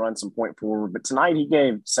if he could run some point forward. But tonight he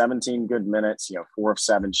gave 17 good minutes, 4 of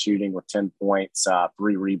 7 shooting with 10 points,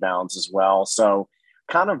 3 rebounds as well. So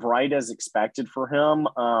kind of right as expected for him.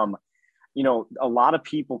 A lot of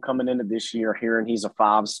people coming into this year hearing he's a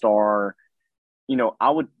 5-star, I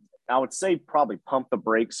would say probably pump the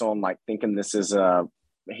brakes on thinking this is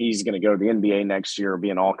he's going to go to the NBA next year,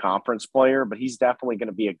 be an all-conference player, but he's definitely going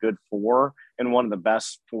to be a good 4 and one of the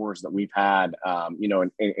best 4s that we've had,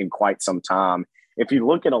 in quite some time. If you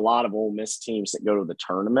look at a lot of Ole Miss teams that go to the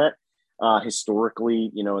tournament,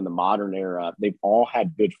 historically, in the modern era, they've all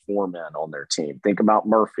had good 4 men on their team. Think about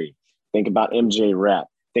Murphy. Think about MJ Rep.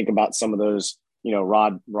 Think about some of those,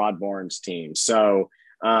 Rod Barnes teams. So,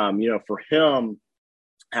 for him,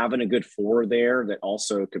 having a good 4 there that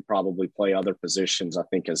also could probably play other positions, I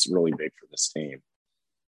think is really big for this team.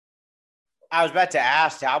 I was about to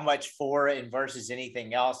ask how much 4 and versus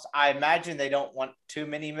anything else. I imagine they don't want too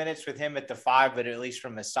many minutes with him at the 5, but at least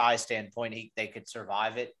from a size standpoint, they could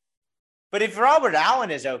survive it. But if Robert Allen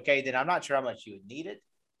is okay, then I'm not sure how much you would need it.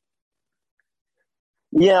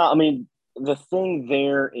 Yeah, I mean, the thing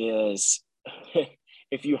there is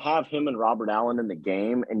if you have him and Robert Allen in the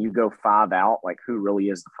game and you go 5 out, who really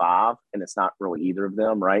is the 5? And it's not really either of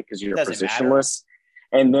them, right? Because you're positionless.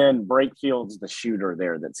 And then Brakefield's the shooter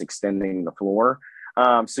there that's extending the floor.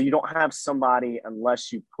 So you don't have somebody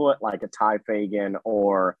unless you put a Ty Fagan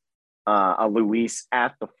or a Luis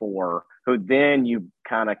at the 4, who then you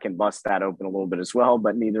kind of can bust that open a little bit as well.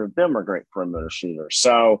 But neither of them are great perimeter shooters.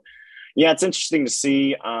 So, yeah, it's interesting to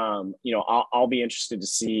see. I'll be interested to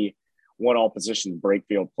see what all positions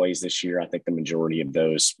Brakefield plays this year. I think the majority of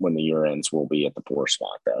those, when the year ends, will be at the 4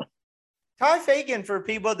 spot, though. Ty Fagan, for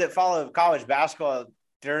people that follow college basketball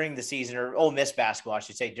during the season, or Ole Miss basketball, I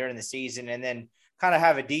should say, during the season, and then kind of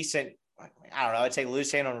have a decent, I'd say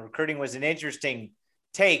loose hand on recruiting, was an interesting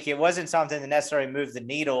take. It wasn't something that necessarily moved the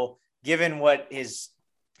needle, given what his,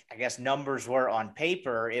 numbers were on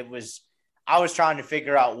paper. I was trying to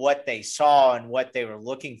figure out what they saw and what they were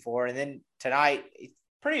looking for. And then tonight,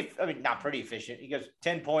 not pretty efficient. He goes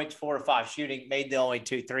 10 points, 4 of 5 shooting, made the only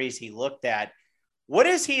 2 threes he looked at. What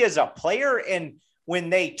is he as a player? And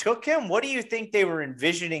when they took him, what do you think they were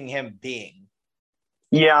envisioning him being?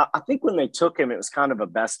 Yeah, I think when they took him, it was kind of a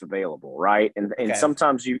best available, right? And Okay.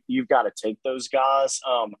 sometimes you've got to take those guys.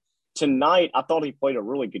 Tonight, I thought he played a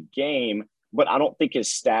really good game, but I don't think his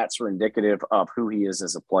stats were indicative of who he is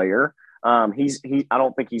as a player. I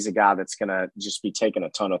don't think he's a guy that's going to just be taking a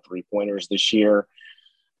ton of 3-pointers this year.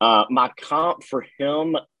 My comp for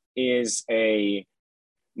him is a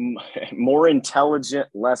more intelligent,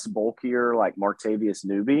 less bulkier, like Martavius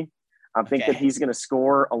Newby. I think that he's going to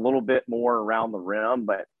score a little bit more around the rim,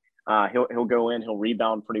 but he'll go in, he'll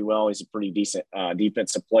rebound pretty well. He's a pretty decent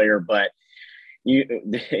defensive player, but you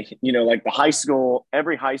like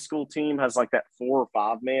every high school team has like that 4 or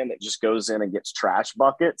 5 man that just goes in and gets trash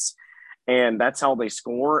buckets, and that's how they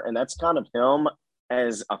score. And that's kind of him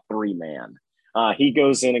as a 3-man. He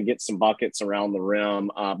goes in and gets some buckets around the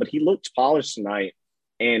rim, but he looked polished tonight.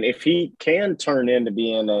 And if he can turn into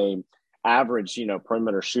being a average,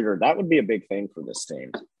 perimeter shooter, that would be a big thing for this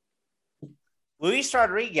team. Luis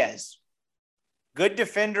Rodriguez, good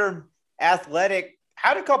defender, athletic,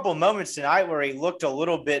 had a couple of moments tonight where he looked a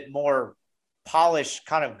little bit more polished,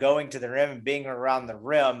 kind of going to the rim and being around the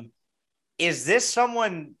rim. Is this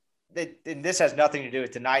someone that, and this has nothing to do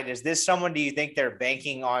with tonight, is this someone do you think they're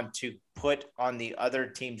banking on to put on the other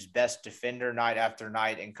team's best defender night after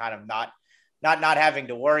night and kind of not having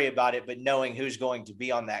to worry about it, but knowing who's going to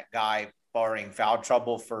be on that guy, barring foul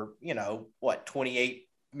trouble for, 28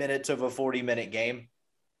 minutes of a 40-minute game?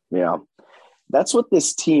 Yeah, that's what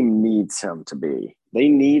this team needs him to be. They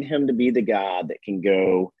need him to be the guy that can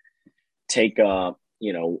go take a,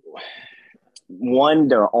 1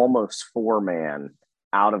 to almost 4-man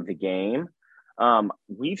out of the game.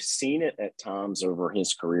 We've seen it at times over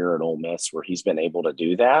his career at Ole Miss where he's been able to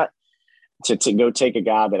do that. To go take a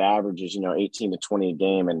guy that averages, 18 to 20 a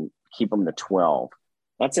game and keep him to 12.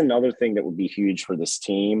 That's another thing that would be huge for this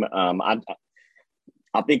team.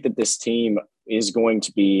 I think that this team is going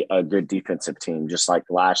to be a good defensive team, just like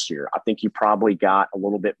last year. I think you probably got a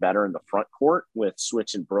little bit better in the front court with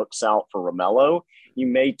switching Brooks out for Romello. You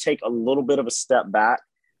may take a little bit of a step back,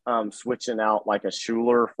 switching out like a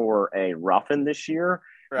Schuler for a Ruffin this year.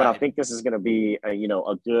 Right. But I think this is going to be a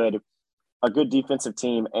good defensive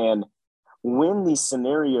team. And when these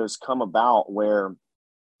scenarios come about where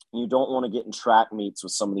you don't want to get in track meets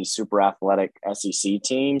with some of these super athletic SEC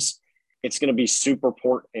teams, it's going to be super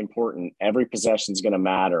important. Every possession is going to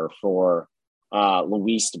matter for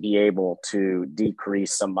Luis to be able to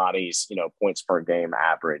decrease somebody's, points per game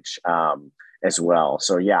average as well.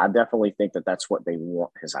 So, yeah, I definitely think that that's what they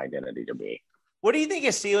want his identity to be. What do you think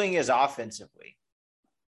his ceiling is offensively?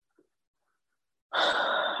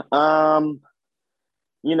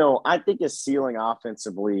 I think his ceiling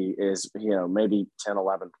offensively is, maybe 10,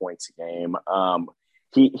 11 points a game.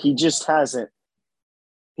 He just hasn't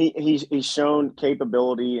 – he's shown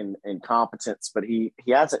capability and competence, but he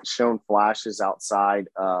hasn't shown flashes outside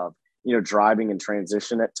of, driving and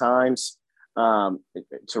transition at times to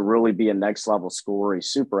really be a next-level scorer. He's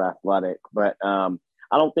super athletic, but I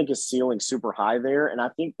don't think his ceiling's super high there. And I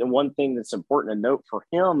think the one thing that's important to note for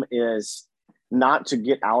him is – not to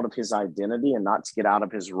get out of his identity and not to get out of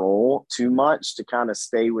his role too much, to kind of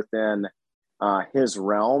stay within his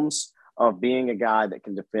realms of being a guy that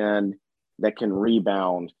can defend, that can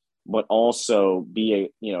rebound, but also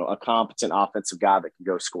be a competent offensive guy that can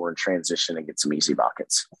go score in transition and get some easy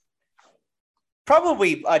buckets.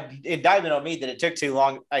 Probably an indictment on me that it took too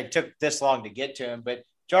long. I took this long to get to him, but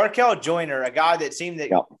Jarkel Joyner, a guy that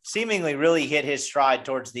seemingly really hit his stride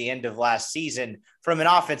towards the end of last season from an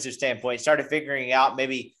offensive standpoint, started figuring out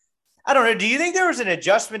maybe, I don't know, do you think there was an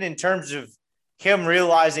adjustment in terms of him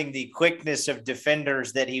realizing the quickness of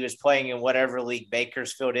defenders that he was playing in whatever league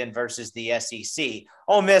Bakersfield in versus the SEC?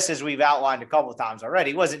 Ole Miss, as we've outlined a couple of times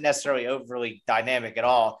already, wasn't necessarily overly dynamic at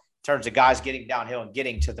all in terms of guys getting downhill and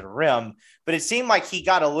getting to the rim, but it seemed like he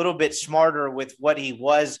got a little bit smarter with what he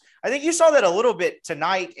was. I think you saw that a little bit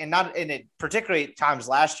tonight, and not in it particularly times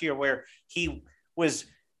last year where he was,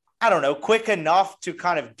 I don't know, quick enough to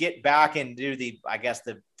kind of get back and do the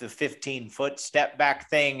 15-foot step back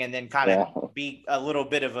thing, and then kind of be a little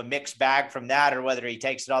bit of a mixed bag from that, or whether he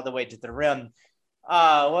takes it all the way to the rim.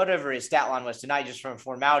 Whatever his stat line was tonight, just from a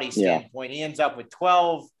formality standpoint, he ends up with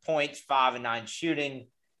 12 points, 5 and 9 shooting.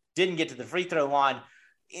 Didn't get to the free throw line.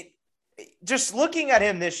 Just looking at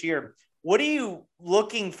him this year, what are you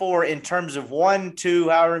looking for in terms of 1, 2,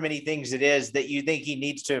 however many things it is that you think he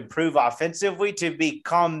needs to improve offensively to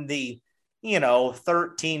become the,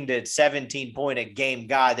 13 to 17 point a game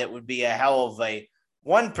guy that would be a hell of a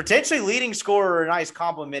one potentially leading scorer, a nice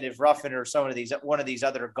compliment if Ruffin or one of these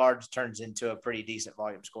other guards turns into a pretty decent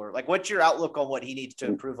volume scorer. Like, what's your outlook on what he needs to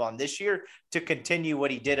improve on this year to continue what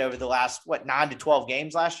he did over the last 9 to 12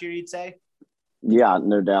 games last year? You'd say? Yeah,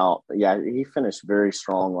 no doubt. Yeah, he finished very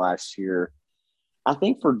strong last year. I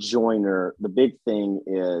think for Joyner, the big thing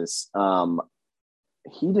is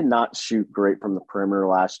he did not shoot great from the perimeter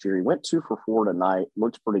last year. He went 2 for 4 tonight,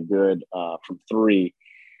 looked pretty good from 3.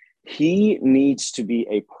 He needs to be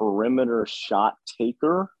a perimeter shot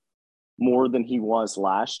taker more than he was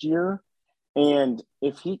last year. And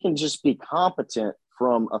if he can just be competent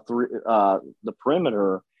from the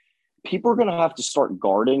perimeter, people are going to have to start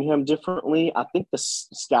guarding him differently. I think the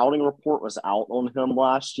scouting report was out on him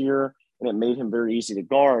last year, and it made him very easy to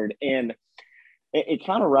guard. And it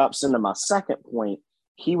kind of wraps into my second point.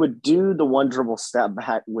 He would do the one dribble step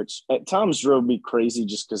back, which at times drove me crazy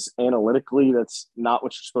just because analytically that's not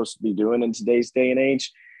what you're supposed to be doing in today's day and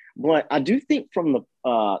age. But I do think from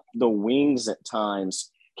the wings at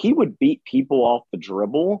times, he would beat people off the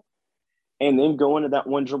dribble and then go into that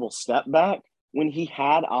one dribble step back when he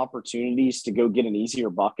had opportunities to go get an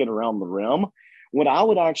easier bucket around the rim. What I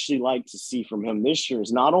would actually like to see from him this year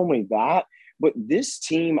is not only that, but this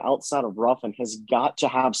team outside of Ruffin has got to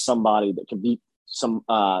have somebody that can beat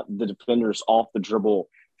the defenders off the dribble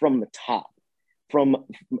from the top, from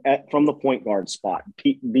the point guard spot,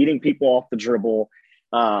 beating people off the dribble,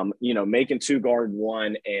 making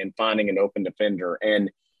 2-guard-1 and finding an open defender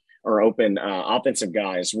or open offensive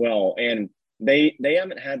guy as well. And they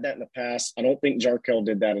haven't had that in the past. I don't think Jarkel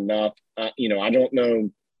did that enough. I don't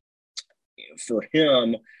know for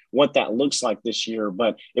him what that looks like this year,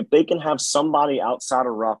 but if they can have somebody outside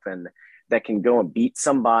of Ruffin that can go and beat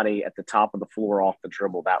somebody at the top of the floor off the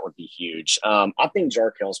dribble, that would be huge. I think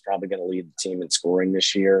Jarkel's probably going to lead the team in scoring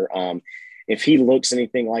this year. If he looks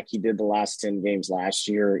anything like he did the last 10 games last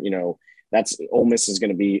year, that's Ole Miss is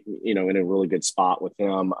going to be, in a really good spot with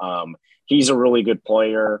him. He's a really good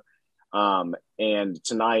player. And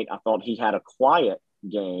tonight I thought he had a quiet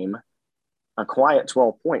game, a quiet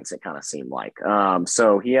 12 points, it kind of seemed like.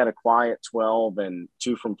 So he had a quiet 12 and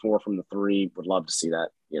 2 from 4 from the 3. Would love to see that,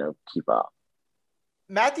 keep up.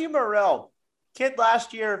 Matthew Murrell, kid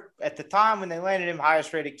last year, at the time when they landed him,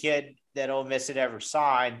 highest rated kid that Ole Miss had ever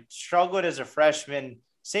signed, struggled as a freshman,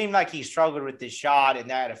 seemed like he struggled with his shot, and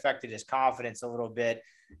that affected his confidence a little bit.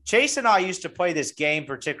 Chase and I used to play this game,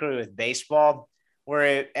 particularly with baseball,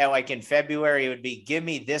 where in February, it would be, give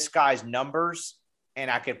me this guy's numbers, and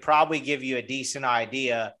I could probably give you a decent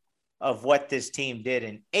idea of what this team did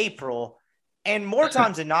in April. And more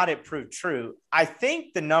times than not, it proved true. I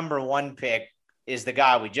think the number 1 pick is the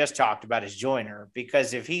guy we just talked about, is Joyner,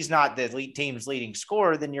 because if he's not the team's leading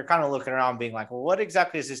scorer, then you're kind of looking around being like, well, what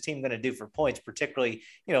exactly is this team going to do for points, particularly,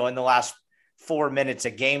 in the last 4 minutes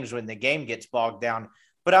of games when the game gets bogged down.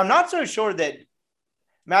 But I'm not so sure that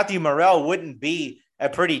Matthew Murrell wouldn't be a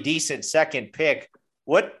pretty decent second pick.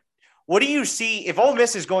 What do you see if Ole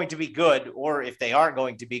Miss is going to be good, or if they aren't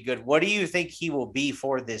going to be good? What do you think he will be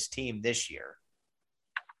for this team this year?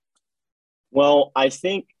 Well, I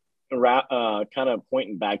think kind of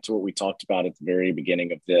pointing back to what we talked about at the very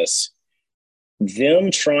beginning of this,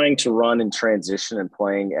 them trying to run in transition and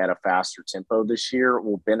playing at a faster tempo this year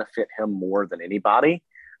will benefit him more than anybody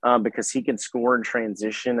because he can score in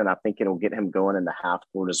transition, and I think it'll get him going in the half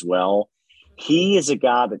court as well. He is a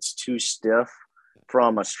guy that's too stiff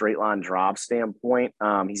from a straight line drive standpoint.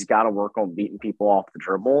 He's got to work on beating people off the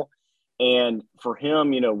dribble. And for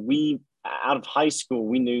him, out of high school,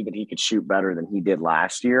 we knew that he could shoot better than he did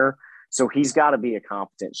last year. So he's got to be a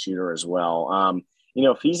competent shooter as well.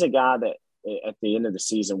 If he's a guy that at the end of the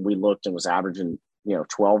season, we looked and was averaging,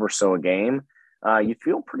 12 or so a game, you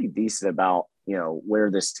feel pretty decent about, where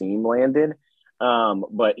this team landed.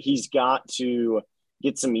 But he's got to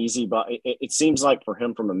get some easy, but it seems like for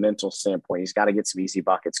him from a mental standpoint, he's got to get some easy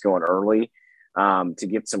buckets going early to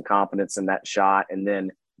get some confidence in that shot, and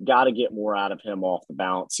then got to get more out of him off the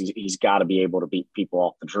bounce. He's got to be able to beat people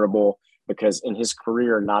off the dribble, because in his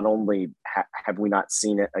career, not only have we not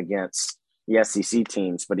seen it against the SEC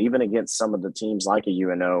teams, but even against some of the teams like a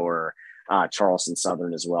UNO or Charleston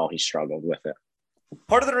Southern as well, he struggled with it.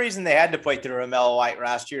 Part of the reason they had to play through Romello White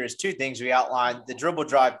last year is 2 things we outlined: the dribble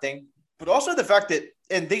drive thing, but also the fact that,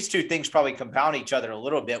 and these 2 things probably compound each other a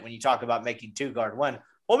little bit when you talk about making 2-guard-1.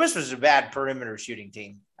 Ole Miss was a bad perimeter shooting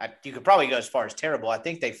team. You could probably go as far as terrible. I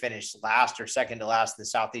think they finished last or second to last in the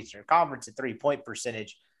Southeastern Conference at 3-point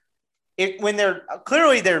percentage. When they're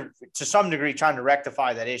to some degree trying to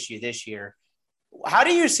rectify that issue this year. How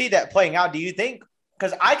do you see that playing out? Do you think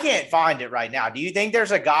because I can't find it right now. Do you think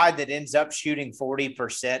there's a guy that ends up shooting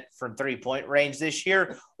 40% from 3-point range this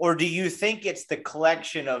year? Or do you think it's the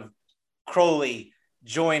collection of Crowley,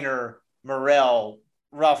 Joyner, Morrell,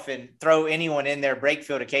 Ruffin, throw anyone in there,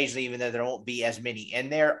 Brakefield occasionally, even though there won't be as many in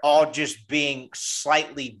there, all just being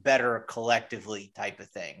slightly better collectively type of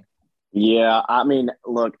thing? Yeah, I mean,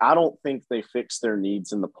 look, I don't think they fixed their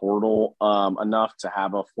needs in the portal enough to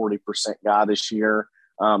have a 40% guy this year.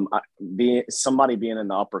 Somebody being in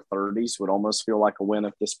the upper 30s would almost feel like a win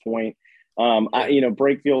at this point.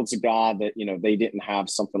 Brakefield's a guy that, they didn't have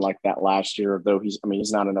something like that last year, though he's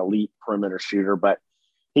not an elite perimeter shooter, but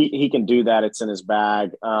he can do that. It's in his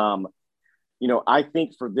bag. I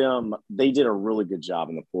think for them, they did a really good job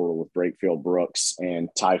in the portal with Brakefield, Brooks, and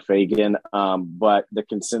Ty Fagan. But the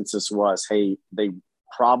consensus was, hey, they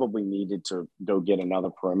probably needed to go get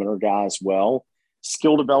another perimeter guy as well.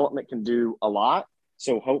 Skill development can do a lot.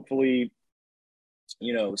 So hopefully,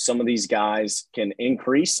 some of these guys can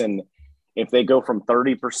increase. And if they go from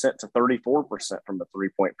 30% to 34% from the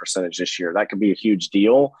 3-point percentage this year, that could be a huge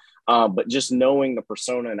deal. But just knowing the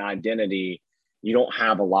persona and identity, you don't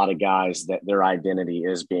have a lot of guys that their identity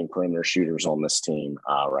is being perimeter shooters on this team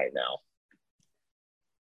right now.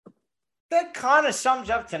 That kind of sums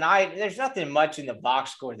up tonight. There's nothing much in the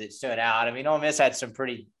box score that stood out. Ole Miss had some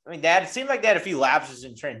it seemed like they had a few lapses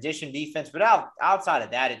in transition defense, but outside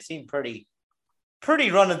of that, it seemed pretty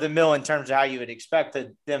run-of-the-mill in terms of how you would expect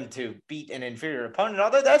them to beat an inferior opponent.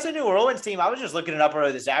 Although that's a New Orleans team. I was just looking it up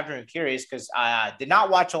earlier this afternoon, curious, because I did not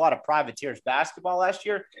watch a lot of Privateers basketball last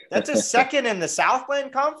year. That's a second in the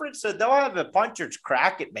Southland Conference, so they'll have a puncher's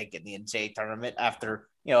crack at making the NCAA tournament after,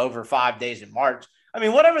 over 5 days in March.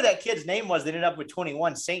 Whatever that kid's name was that ended up with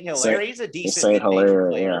 21, St. Hilaire, he's a decent player.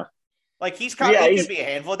 Yeah. Like, he could be a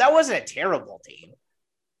handful. That wasn't a terrible team.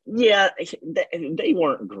 Yeah, they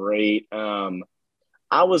weren't great.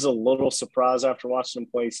 I was a little surprised after watching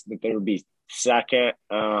them play that they would be second.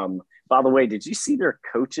 By the way, did you see their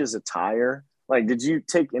coach's attire? Like, did you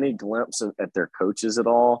take any glimpse at their coaches at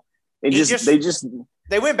all? They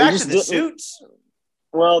went back to the suits.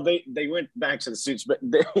 Well, they went back to the suits, but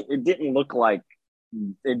it didn't look like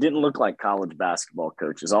college basketball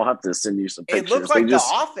coaches. I'll have to send you some pictures. It looked like The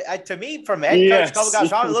Office to me from head coach.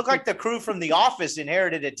 It looked like the crew from The Office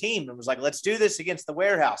inherited a team and was like, let's do this against the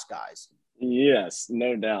warehouse guys. Yes,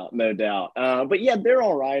 no doubt. But yeah, they're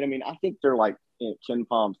all right. I think they're like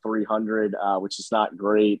KenPom 300, which is not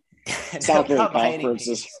great. Southland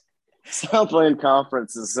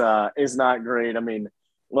Conference is not great.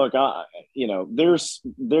 Look,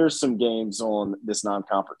 there's some games on this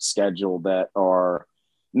non-conference schedule that are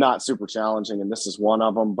not super challenging, and this is one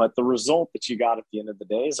of them. But the result that you got at the end of the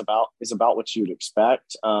day is about what you'd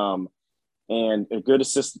expect. And a good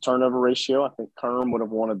assist to turnover ratio. I think Kerm would have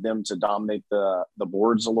wanted them to dominate the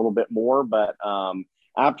boards a little bit more. But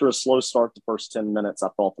after a slow start the first 10 minutes, I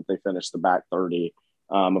thought that they finished the back 30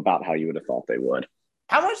 about how you would have thought they would.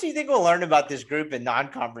 How much do you think we'll learn about this group in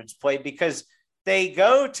non-conference play? Because they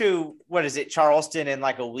go to, Charleston in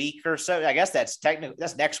like a week or so. I guess that's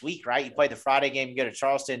next week, right? You play the Friday game, you go to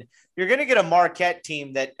Charleston. You're going to get a Marquette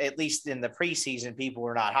team that, at least in the preseason, people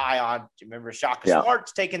were not high on. Do you remember Shaka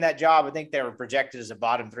Smart's taking that job? I think they were projected as a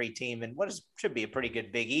bottom 3 team and should be a pretty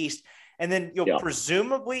good Big East. And then you'll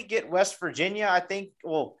presumably get West Virginia, I think.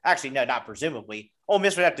 Well, actually, no, not presumably. Ole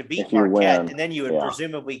Miss would have to beat Marquette, and then you would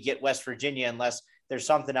presumably get West Virginia unless there's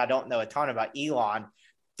something I don't know a ton about Elon.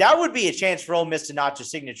 That would be a chance for Ole Miss to notch a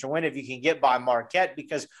signature win if you can get by Marquette,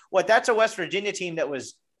 because that's a West Virginia team that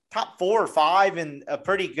was top 4 or 5 in a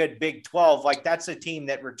pretty good Big 12. Like, that's a team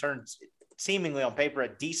that returns seemingly on paper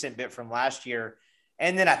a decent bit from last year.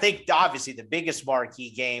 And then I think obviously the biggest marquee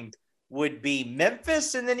game would be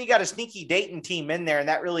Memphis. And then you got a sneaky Dayton team in there. And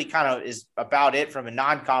that really kind of is about it from a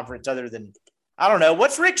non-conference, other than, I don't know,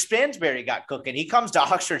 what's Rick Stansberry got cooking? He comes to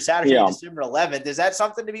Oxford Saturday, December 11th. Is that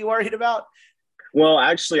something to be worried about? Well,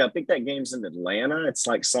 actually, I think that game's in Atlanta. It's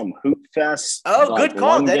like some hoop fest. Oh, good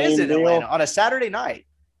call. That is in Atlanta on a Saturday night.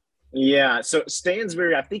 Yeah. So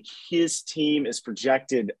Stansberry, I think his team is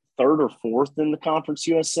projected 3rd or 4th in the Conference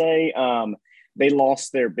USA. They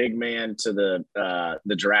lost their big man to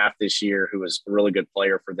the draft this year, who was a really good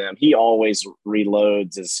player for them. He always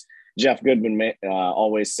reloads, as Jeff Goodman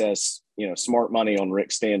always says, smart money on Rick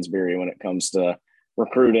Stansberry when it comes to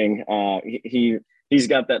recruiting. He's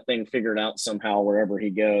got that thing figured out somehow wherever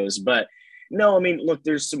he goes. But no, look,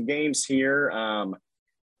 there's some games here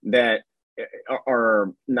that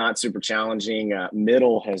are not super challenging.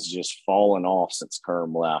 Middle has just fallen off since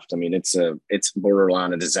Kerm left. I mean, it's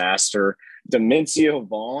borderline a disaster. Demencio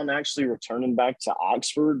Vaughn actually returning back to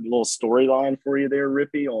Oxford. A little storyline for you there,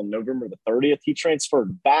 Rippy. On November the 30th, he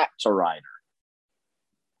transferred back to Rider.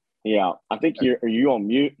 Yeah, I think are you on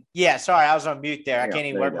mute? Yeah, sorry, I was on mute there. I can't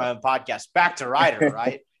even work my own podcast. Back to Rider,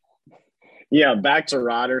 right? Yeah, back to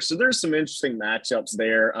Rider. So there's some interesting matchups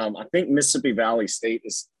there. I think Mississippi Valley State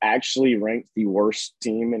is actually ranked the worst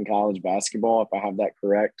team in college basketball, if I have that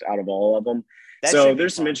correct, out of all of them. So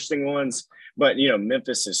there's some interesting ones. But,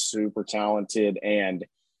 Memphis is super talented. And,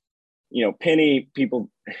 Penny, people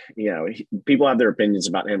have their opinions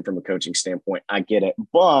about him from a coaching standpoint. I get it.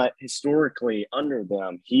 But historically, under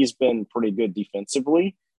them, he's been pretty good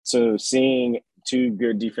defensively. So seeing two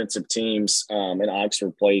good defensive teams in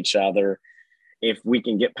Oxford play each other, if we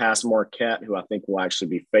can get past Marquette, who I think will actually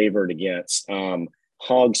be favored against,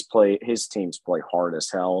 his teams play hard as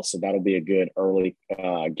hell. So that'll be a good early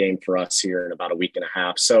game for us here in about a week and a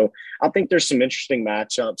half. So I think there's some interesting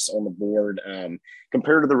matchups on the board.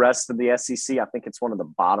 Compared to the rest of the SEC, I think it's one of the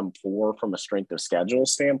bottom four from a strength of schedule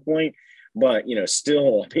standpoint. But,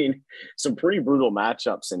 still, I mean, some pretty brutal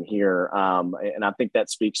matchups in here. And I think that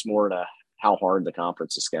speaks more to how hard the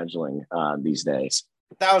conference is scheduling these days.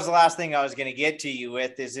 That was the last thing I was going to get to you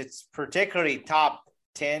with, is it's particularly top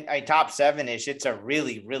 10, top 7-ish. It's a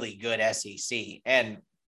really, really good SEC. And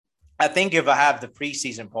I think if I have the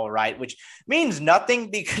preseason poll right, which means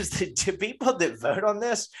nothing because the people that vote on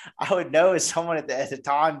this, I would know as someone at the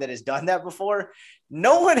time that has done that before.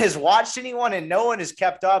 No one has watched anyone and no one has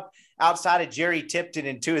kept up outside of Jerry Tipton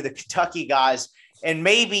and two of the Kentucky guys, and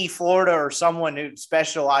maybe Florida or someone who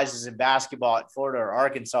specializes in basketball at Florida or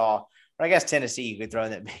Arkansas. I guess Tennessee you could throw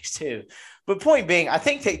in that mix too. But point being, I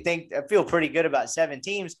think they feel pretty good about 7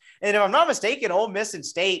 teams. And if I'm not mistaken, Ole Miss and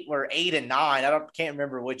State were 8 and 9. Can't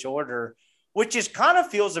remember which order, which is kind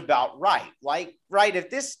of feels about right. Like, right,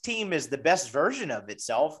 if this team is the best version of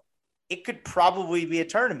itself, it could probably be a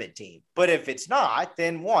tournament team. But if it's not,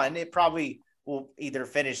 then it probably will either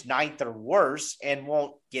finish 9th or worse and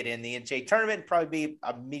won't get in the NCAA tournament. Probably be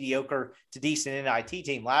a mediocre to decent NIT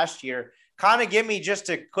team last year. Kind of give me just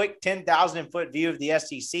a quick 10,000-foot view of the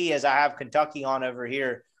SEC as I have Kentucky on over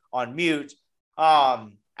here on mute.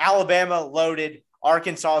 Alabama loaded.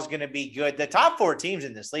 Arkansas is going to be good. The top 4 teams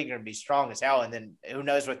in this league are going to be strong as hell, and then who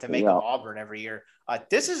knows what to make of Auburn every year.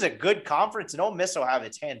 This is a good conference, and Ole Miss will have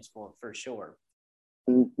its hands full for sure.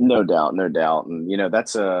 No doubt. And,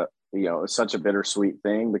 that's such a bittersweet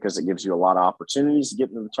thing because it gives you a lot of opportunities to get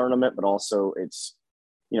into the tournament, but also it's –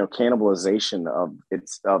 cannibalization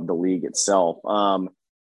of the league itself.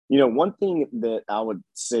 One thing that I would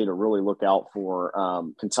say to really look out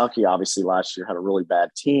for, Kentucky obviously last year had a really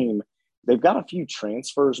bad team. They've got a few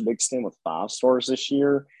transfers mixed in with 5 stars this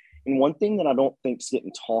year. And one thing that I don't think is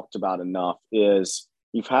getting talked about enough is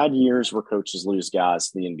you've had years where coaches lose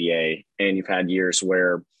guys to the NBA, and you've had years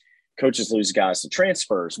where coaches lose guys to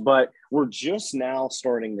transfers, but we're just now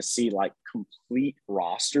starting to see like complete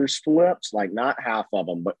rosters flipped, like not half of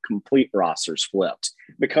them, but complete rosters flipped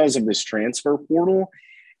because of this transfer portal.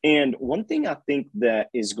 And one thing I think that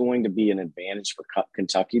is going to be an advantage for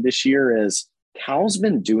Kentucky this year is Cal's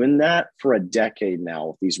been doing that for a decade now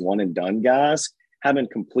with these one and done guys having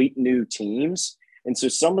complete new teams. And so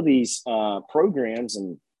some of these programs,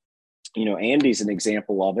 and, Andy's an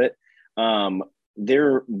example of it,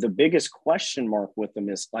 the biggest question mark with them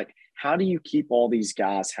is like, how do you keep all these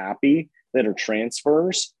guys happy that are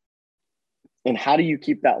transfers? And how do you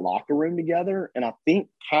keep that locker room together? And I think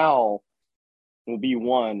Cal will be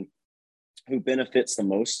one who benefits the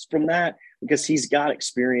most from that because he's got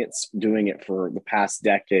experience doing it for the past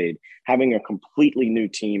decade, having a completely new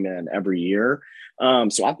team in every year.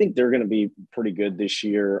 So I think they're going to be pretty good this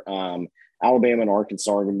year. Alabama and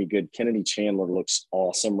Arkansas are going to be good. Kennedy Chandler looks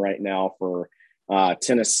awesome right now for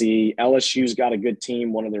Tennessee. LSU's got a good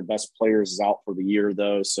team. One of their best players is out for the year,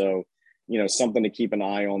 though. So, something to keep an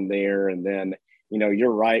eye on there. And then,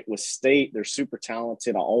 you're right with State. They're super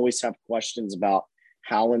talented. I always have questions about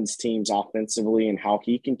Howland's teams offensively and how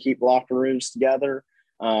he can keep locker rooms together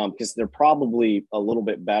because they're probably a little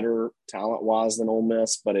bit better talent-wise than Ole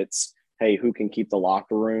Miss, but it's, hey, who can keep the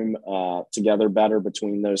locker room together better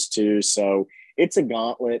between those two? So it's a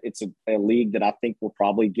gauntlet. It's a league that I think will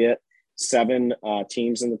probably get 7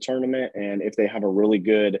 teams in the tournament, and if they have a really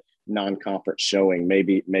good non-conference showing,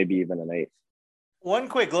 maybe even an 8th. One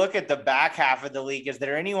quick look at the back half of the league. Is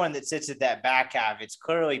there anyone that sits at that back half? It's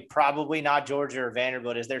clearly probably not Georgia or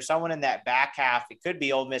Vanderbilt. Is there someone in that back half? It could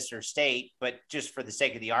be Ole Miss or State, but just for the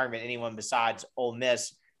sake of the argument, anyone besides Ole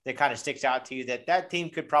Miss that kind of sticks out to you that team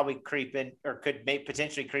could probably creep in or could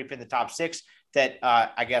potentially creep in the top 6 that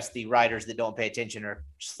I guess the writers that don't pay attention are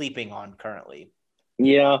sleeping on currently?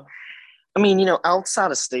 Yeah. I mean, outside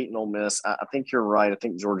of State and Ole Miss, I think you're right. I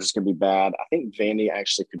think Georgia's going to be bad. I think Vandy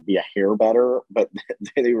actually could be a hair better, but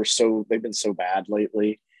they've been so bad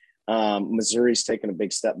lately. Missouri's taken a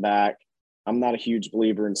big step back. I'm not a huge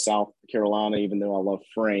believer in South Carolina, even though I love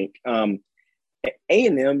Frank. A&M,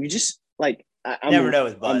 you just Never know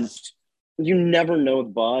with Buzz. You never know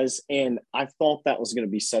with Buzz, and I thought that was going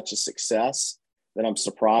to be such a success that I'm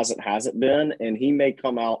surprised it hasn't been. And he may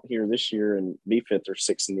come out here this year and be 5th or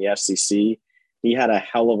 6th in the SEC. He had a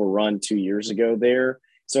hell of a run 2 years ago there.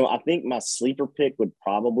 So I think my sleeper pick would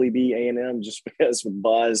probably be A&M, just because with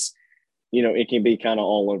Buzz, it can be kind of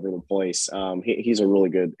all over the place. He's a really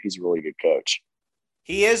good coach.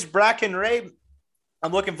 He is. Bracken Ray,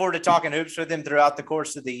 I'm looking forward to talking hoops with him throughout the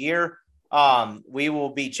course of the year. We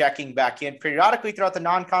will be checking back in periodically throughout the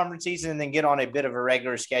non-conference season and then get on a bit of a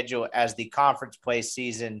regular schedule as the conference play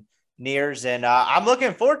season nears. And I'm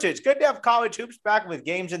looking forward to it. It's good to have college hoops back with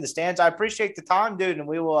games in the stands. I appreciate the time, dude, and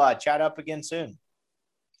we will chat up again soon.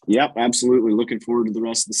 Yep, absolutely. Looking forward to the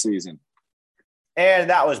rest of the season. And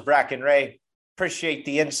that was Bracken Ray. Appreciate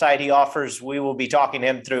the insight he offers. We will be talking to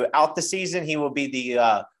him throughout the season. He will be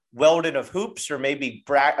the Weldon of hoops, or maybe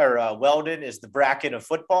Weldon is the Bracken of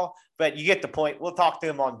football, but you get the point. We'll talk to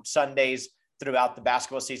him on Sundays throughout the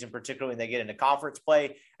basketball season, particularly when they get into conference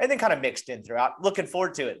play, and then kind of mixed in throughout. Looking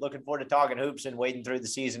forward to it. Looking forward to talking hoops and wading through the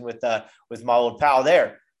season with my old pal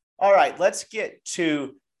there. All right, let's get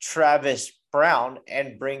to Travis Brown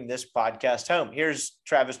and bring this podcast home. Here's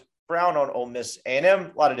Travis Brown on Ole Miss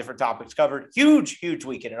A&M. A lot of different topics covered. Huge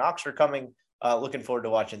weekend in Oxford coming. Looking forward to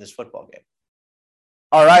watching this football game.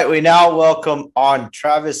 All right, we now welcome on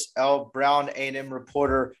Travis L. Brown, A&M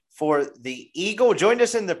reporter for the Eagle. Joined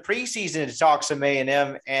us in the preseason to talk some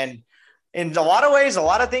A&M, and in a lot of ways, a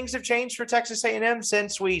lot of things have changed for Texas A&M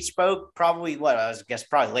since we spoke probably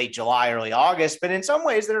late July, early August, but in some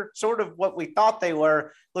ways they're sort of what we thought they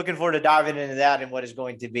were. Looking forward to diving into that and what is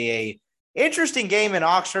going to be a interesting game in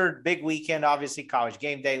Oxford. Big weekend, obviously, college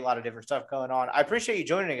game day, a lot of different stuff going on. I appreciate you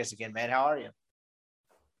joining us again, man. How are you?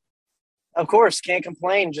 Of course, can't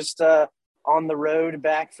complain. Just on the road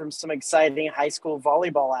back from some exciting high school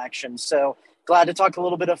volleyball action. So glad to talk a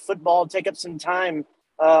little bit of football, take up some time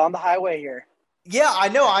on the highway here. Yeah, I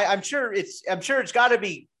know. I'm sure it's got to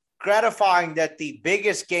be gratifying that the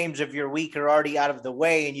biggest games of your week are already out of the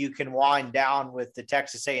way and you can wind down with the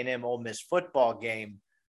Texas A&M Ole Miss football game.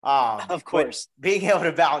 Of course, being able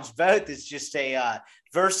to balance both is just a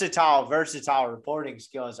versatile reporting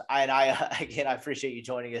skills. I appreciate you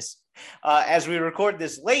joining us as we record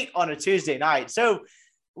this late on a Tuesday night. So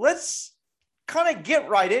let's kind of get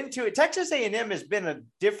right into it. Texas A&M has been a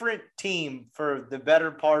different team for the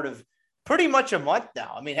better part of pretty much a month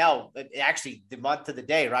now. I mean, actually the month to the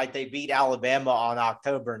day, right? They beat Alabama on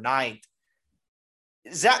October 9th.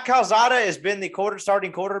 Zach Calzada has been the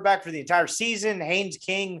starting quarterback for the entire season. Haynes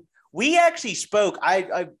King, we actually spoke.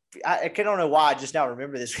 I don't know why I just now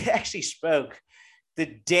remember this. We actually spoke the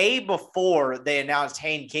day before they announced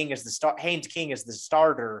Haynes King as the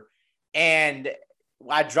starter, and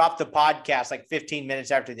I dropped the podcast like 15 minutes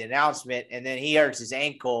after the announcement, and then he hurts his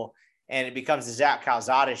ankle, and it becomes the Zach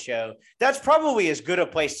Calzada show. That's probably as good a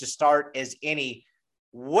place to start as any.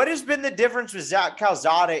 What has been the difference with Zach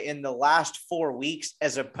Calzada in the last 4 weeks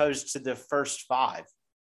as opposed to the first 5?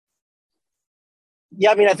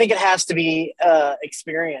 Yeah, I mean, I think it has to be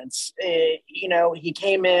experience. He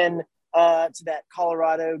came in to that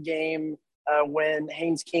Colorado game when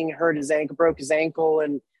Haynes King broke his ankle,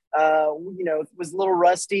 and was a little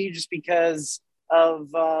rusty just because of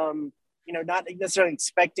not necessarily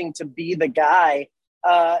expecting to be the guy.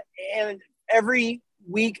 And every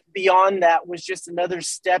week beyond that was just another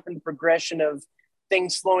step in the progression of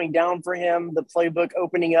things slowing down for him, the playbook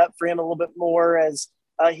opening up for him a little bit more as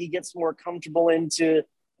he gets more comfortable into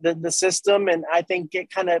the system. And I think it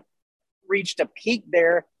kind of reached a peak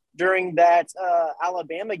there during that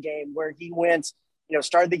Alabama game where he went,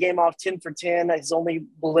 started the game off 10 for 10. His only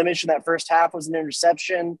blemish in that first half was an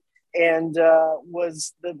interception, and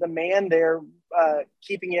was the man there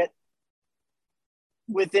keeping it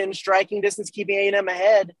within striking distance, keeping A&M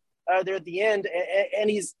ahead there at the end. And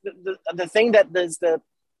he's the thing that is the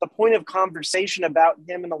point of conversation about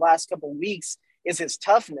him in the last couple of weeks is his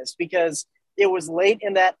toughness, because it was late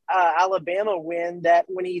in that Alabama win that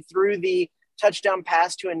when he threw the touchdown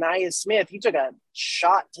pass to Aniyah Smith, he took a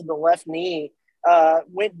shot to the left knee,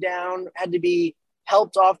 went down, had to be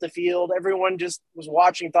helped off the field. Everyone just was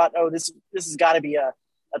watching, thought, oh, this has got to be a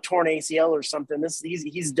a torn ACL or something.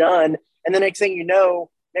 He's done. And the next thing you know,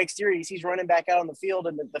 next year he's running back out on the field,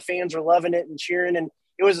 and the fans are loving it and cheering. And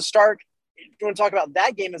it was a stark. If you want to talk about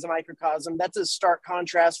that game as a microcosm, that's a stark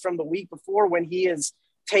contrast from the week before when he is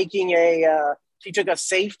taking he took a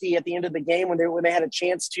safety at the end of the game when they had a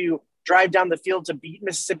chance to drive down the field to beat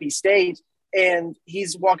Mississippi State, and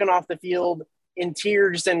he's walking off the field in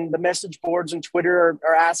tears, and the message boards and Twitter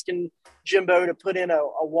are asking Jimbo to put in a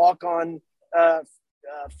walk-on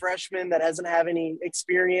freshman that hasn't had any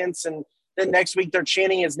experience, and then next week they're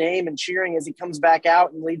chanting his name and cheering as he comes back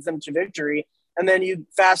out and leads them to victory. And then you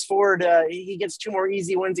fast forward, he gets 2 more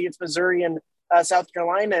easy wins against Missouri and South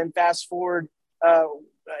Carolina, and fast forward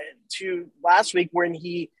to last week when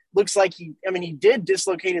he looks like he did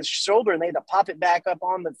dislocate his shoulder, and they had to pop it back up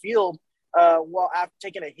on the field while after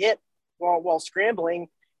taking a hit while scrambling,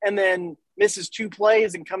 and then misses 2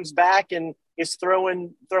 plays and comes back and is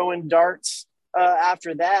throwing darts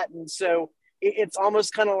after that. And so it's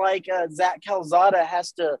almost kind of like Zach Calzada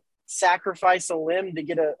has to sacrifice a limb to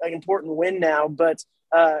get an important win now, but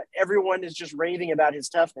everyone is just raving about his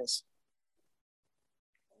toughness.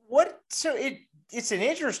 It's an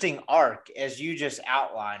interesting arc, as you just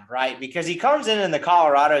outlined, right? Because he comes in the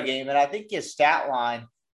Colorado game, and I think his stat line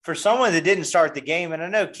for someone that didn't start the game, and I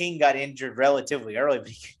know King got injured relatively early,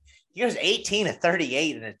 but he was 18 of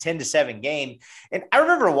 38 in a 10-7 game. And I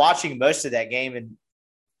remember watching most of that game, and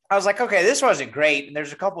I was like, okay, this wasn't great. And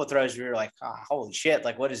there's a couple of throws where you're like, oh, holy shit,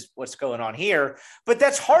 like what's going on here? But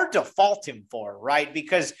that's hard to fault him for, right?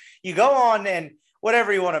 Because you go on and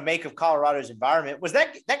whatever you want to make of Colorado's environment, was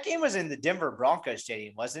that game was in the Denver Broncos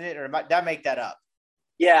stadium, wasn't it? Or did I make that up?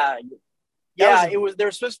 Yeah. It was. There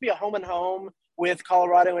was supposed to be a home and home with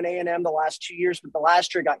Colorado and A&M the last 2 years, but the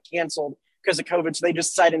last year got canceled because of COVID. So they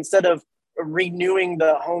just decided instead of renewing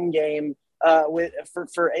the home game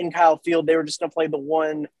for in Kyle Field, they were just going to play the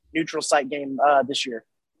one neutral site game this year.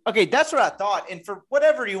 Okay, that's what I thought. And for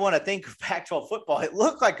whatever you want to think of Pac-12 football, it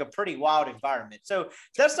looked like a pretty wild environment. So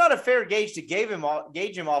that's not a fair gauge to gauge him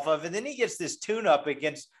off of. And then he gets this tune-up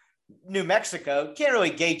against New Mexico. Can't really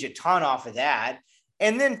gauge a ton off of that.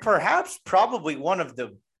 And then probably one of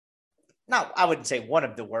the – not I wouldn't say one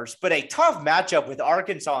of the worst, but a tough matchup with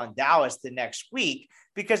Arkansas and Dallas the next week.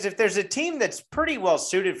 Because if there's a team that's pretty well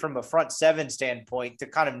suited from a front seven standpoint to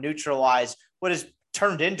kind of neutralize what is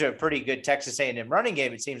turned into a pretty good Texas A&M running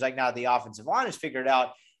game, it seems like now the offensive line is figured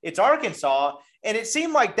out, it's Arkansas. And it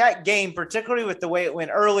seemed like that game, particularly with the way it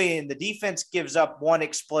went early and the defense gives up one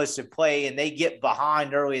explosive play and they get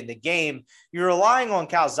behind early in the game, you're relying on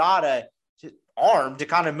Calzada arm to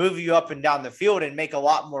kind of move you up and down the field and make a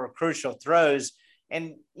lot more crucial throws.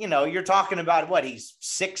 And, you're talking about he's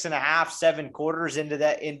 6.5, 7 quarters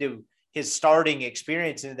into his starting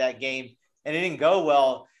experience into that game, and it didn't go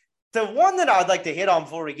well. The one that I'd like to hit on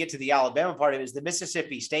before we get to the Alabama part of it is the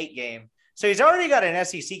Mississippi State game. So he's already got an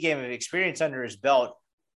SEC game of experience under his belt.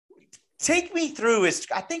 Take me through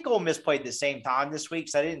I think Ole Miss played the same time this week,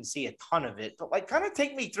 so I didn't see a ton of it, but kind of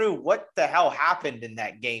take me through what the hell happened in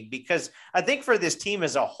that game, because I think for this team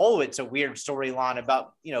as a whole, it's a weird storyline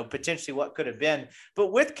about, potentially what could have been.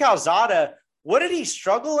 But with Calzada, what did he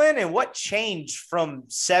struggle in and what changed from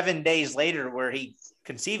 7 days later where he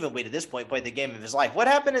conceivably to this point played the game of his life? What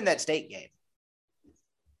happened in that State game?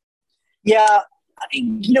 Yeah.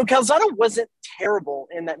 Calzada wasn't terrible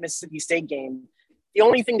in that Mississippi State game. The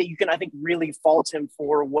only thing that you can, I think, really fault him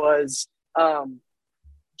for was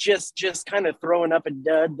just kind of throwing up a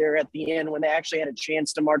dud there at the end when they actually had a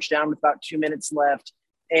chance to march down with about 2 minutes left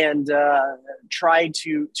and try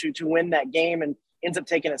to win that game, and ends up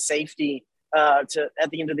taking a safety at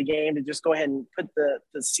the end of the game to just go ahead and put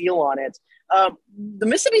the seal on it. The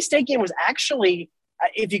Mississippi State game was actually,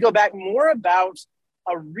 if you go back, more about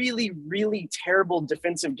a really, really terrible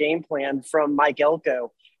defensive game plan from Mike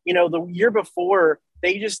Elko. The year before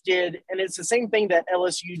they just did, and it's the same thing that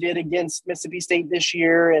LSU did against Mississippi State this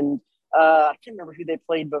year. And I can't remember who they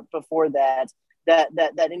played, but before that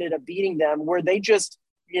ended up beating them, where they just,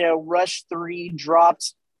 rushed 3,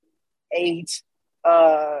 dropped 8,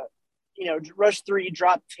 rushed 3,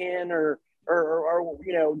 dropped 10 or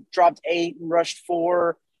dropped 8 and rushed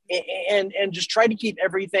 4 and just tried to keep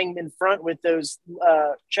everything in front with those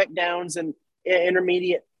check downs and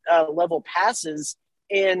intermediate level passes.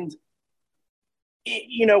 And,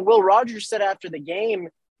 Will Rogers said after the game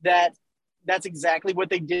that that's exactly what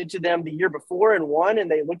they did to them the year before and won.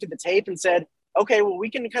 And they looked at the tape and said, okay, well, we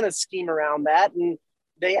can kind of scheme around that. And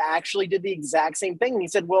they actually did the exact same thing. And he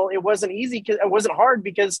said, well, it wasn't easy. It wasn't hard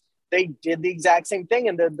because they did the exact same thing.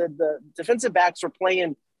 And the defensive backs were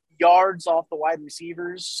playing yards off the wide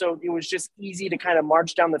receivers. So it was just easy to kind of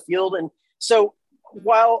march down the field. And so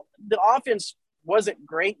while the offense wasn't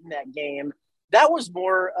great in that game, that was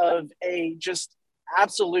more of a just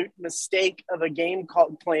absolute mistake of a game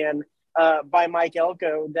called plan by Mike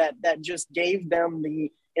Elko that just gave them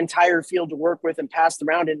the entire field to work with and passed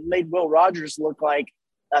around and made Will Rogers look like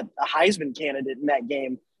a Heisman candidate in that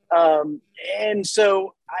game. And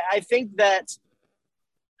so I think that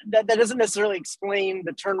doesn't necessarily explain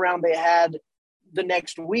the turnaround they had the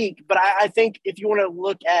next week. But I think if you want to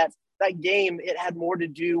look at that game, it had more to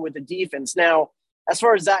do with the defense. Now, as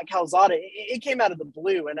far as Zach Calzada, it came out of the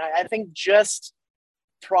blue. And I think just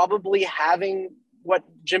probably having what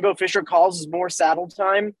Jimbo Fisher calls is more saddle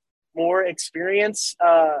time, more experience,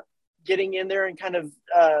 getting in there and kind of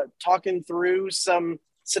talking through some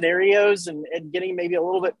scenarios and getting maybe a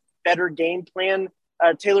little bit better game plan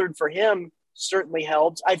tailored for him certainly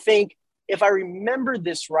helped. I think if I remember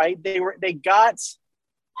this right, did they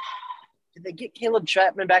get Caleb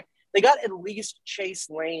Chapman back? They got at least Chase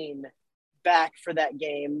Lane back for that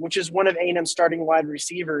game, which is one of A&M's starting wide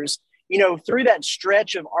receivers. You know, through that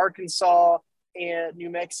stretch of Arkansas and New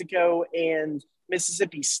Mexico and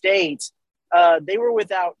Mississippi State, they were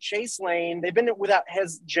without Chase Lane. They've been without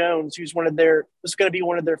Hez Jones, who's was going to be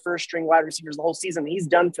one of their first string wide receivers the whole season. He's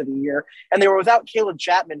done for the year. And they were without Caleb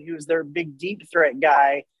Chapman, who's their big deep threat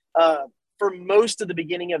guy, for most of the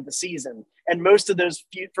beginning of the season and most of those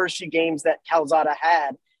first few games that Calzada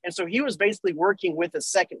had. And so he was basically working with a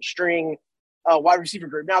second string wide receiver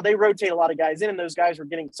group. Now they rotate a lot of guys in and those guys were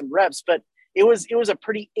getting some reps, but it was a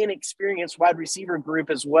pretty inexperienced wide receiver group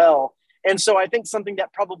as well. And so I think something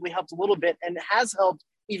that probably helped a little bit and has helped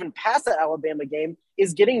even past that Alabama game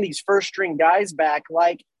is getting these first string guys back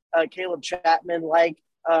like Caleb Chapman, like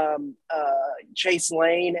Chase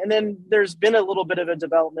Lane. And then there's been a little bit of a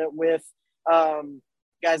development with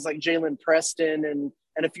guys like Jalen Preston and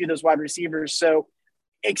a few of those wide receivers. So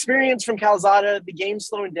experience from Calzada, the game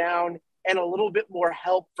slowing down, and a little bit more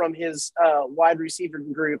help from his wide receiver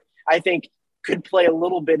group, I think could play a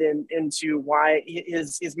little bit into why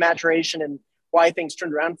his maturation and why things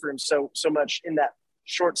turned around for him so much in that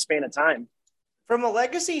short span of time. From a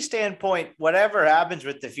legacy standpoint, whatever happens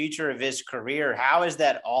with the future of his career, how is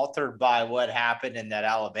that altered by what happened in that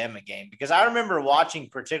Alabama game? Because I remember watching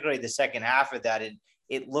particularly the second half of that and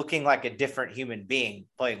it looking like a different human being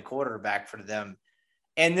playing quarterback for them.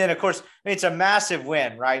 And then, of course, it's a massive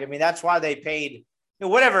win, right? I mean, that's why they paid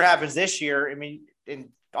whatever happens this year. I mean,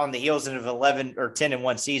 on the heels of 11 or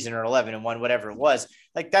 10-1 season or 11-1, whatever it was,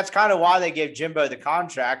 like that's kind of why they gave Jimbo the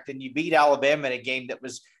contract. And you beat Alabama in a game that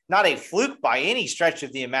was not a fluke by any stretch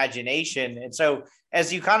of the imagination. And so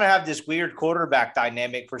as you kind of have this weird quarterback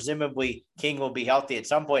dynamic, presumably King will be healthy at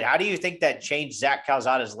some point. How do you think that changed Zach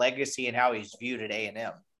Calzada's legacy and how he's viewed at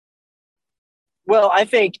A&M? Well,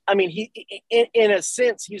 he, in a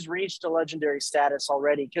sense, he's reached a legendary status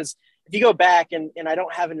already. Because if you go back, and I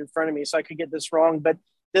don't have it in front of me, so I could get this wrong, but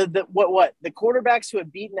the quarterbacks who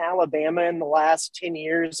have beaten Alabama in the last 10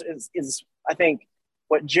 years is I think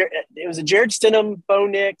it was a Jared Stidham, Bo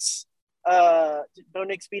Nix. Bo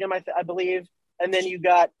Nix beat him, I believe, and then you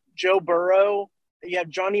got Joe Burrow. You have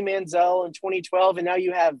Johnny Manziel in 2012, and now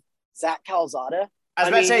you have Zach Calzada. I was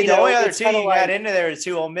about to say, the only other two you had into there is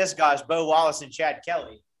two Ole Miss guys, Bo Wallace and Chad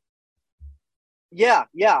Kelly. Yeah.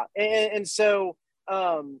 And so,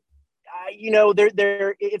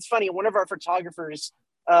 it's funny. One of our photographers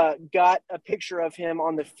got a picture of him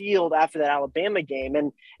on the field after that Alabama game.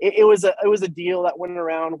 And it was a deal that went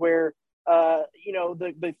around where, the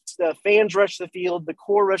fans rushed the field, the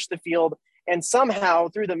Corps rushed the field, and somehow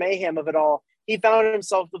through the mayhem of it all, he found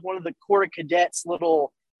himself with one of the Corps cadets'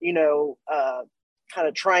 little, kind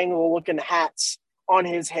of triangle looking hats on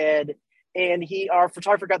his head. And our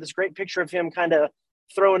photographer got this great picture of him kind of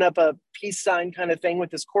throwing up a peace sign kind of thing with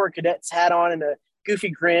his Corps cadets hat on and a goofy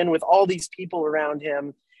grin with all these people around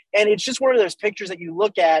him. And it's just one of those pictures that you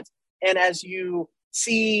look at. And as you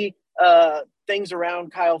see things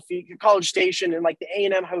around College Station and like the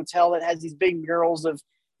A&M hotel that has these big murals of,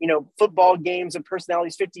 football games and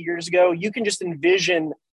personalities 50 years ago, you can just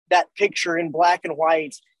envision that picture in black and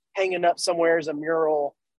white hanging up somewhere as a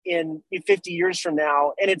mural in 50 years from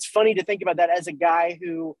now. And it's funny to think about that as a guy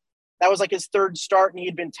who that was like his third start and he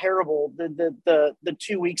had been terrible the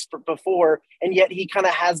 2 weeks before. And yet he kind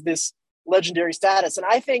of has this legendary status. And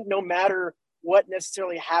I think no matter what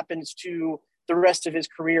necessarily happens to the rest of his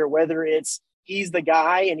career, whether it's he's the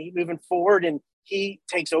guy and he's moving forward and he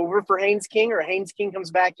takes over for Haynes King or Haynes King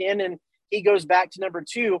comes back in and he goes back to number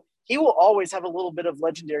 2, he will always have a little bit of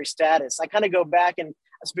legendary status. I kind of go back and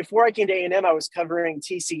before I came to A&M, I was covering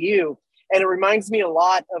TCU, and it reminds me a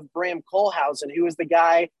lot of Bram Kohlhausen, who was the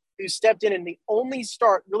guy who stepped in and the only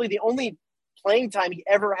playing time he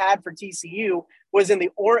ever had for TCU was in the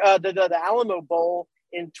Alamo Bowl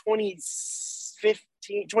in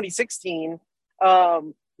 2016,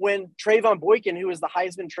 when Trayvon Boykin, who was the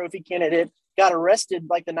Heisman Trophy candidate, got arrested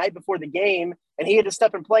like the night before the game, and he had to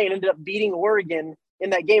step and play and ended up beating Oregon in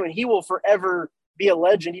that game. And he will forever be a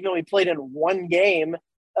legend, even though he played in one game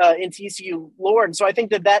in TCU lore. And so I think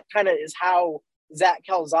that kind of is how Zach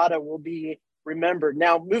Calzada will be remembered.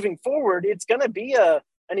 Now, moving forward, it's going to be an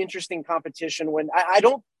interesting competition when I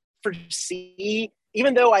don't foresee,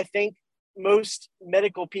 even though I think most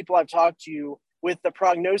medical people I've talked to, with the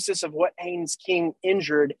prognosis of what Haynes King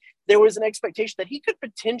injured, there was an expectation that he could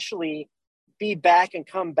potentially be back and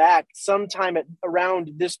come back sometime at around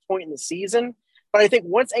this point in the season. But I think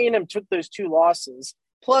once A&M took those 2 losses,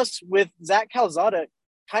 plus with Zach Calzada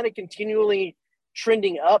kind of continually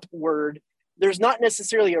trending upward, there's not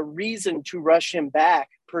necessarily a reason to rush him back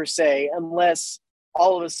per se, unless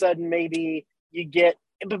all of a sudden maybe you get –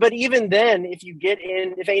 but even then, if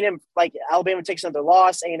A&M, like Alabama takes another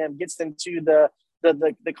loss, A&M gets them to the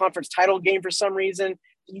conference title game for some reason,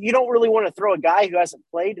 you don't really want to throw a guy who hasn't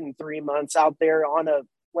played in 3 months out there on a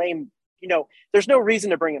lame, there's no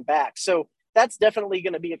reason to bring him back. So that's definitely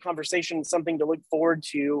going to be a conversation, something to look forward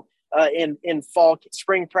to in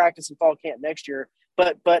spring practice and fall camp next year.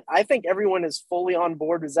 But I think everyone is fully on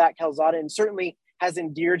board with Zach Calzada, and certainly has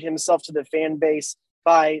endeared himself to the fan base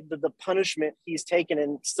by the punishment he's taken,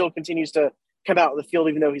 and still continues to come out of the field,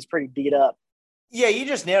 even though he's pretty beat up. Yeah, you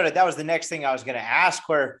just nailed it. That was the next thing I was going to ask,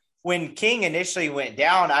 where when King initially went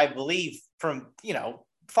down, I believe from,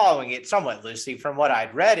 following it somewhat loosely from what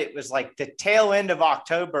I'd read, it was like the tail end of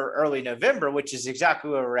October, early November, which is exactly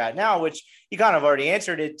where we're at now, which you kind of already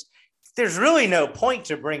answered it. There's really no point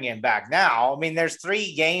to bring him back now. I mean, there's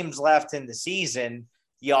 3 games left in the season.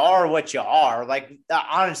 You are what you are. Like,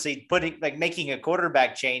 honestly, making a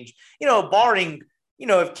quarterback change, barring,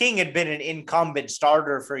 if King had been an incumbent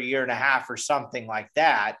starter for a year and a half or something like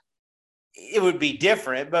that, it would be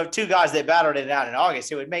different. But 2 guys that battled it out in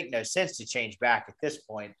August, it would make no sense to change back at this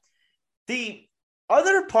point. The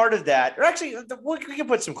other part of that, or actually, we can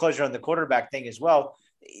put some closure on the quarterback thing as well.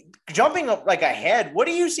 Jumping up ahead, what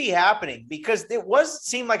do you see happening? Because it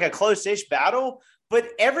seemed like a close-ish battle, but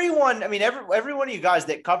every one of you guys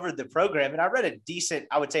that covered the program, and I read a decent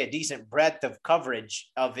breadth of coverage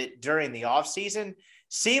of it during the offseason,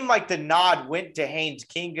 seemed like the nod went to Haynes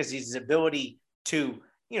King because his ability to,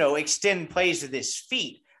 extend plays with his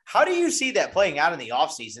feet. How do you see that playing out in the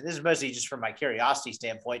offseason? This is mostly just from my curiosity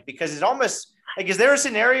standpoint, because it's almost like, is there a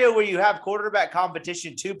scenario where you have quarterback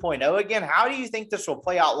competition 2.0 again? How do you think this will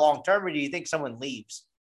play out long-term, or do you think someone leaves?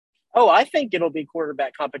 Oh, I think it'll be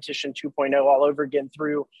quarterback competition 2.0 all over again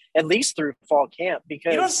at least through fall camp,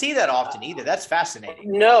 because you don't see that often either. That's fascinating.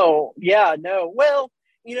 No. Well,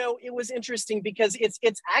 it was interesting because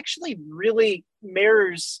it's actually really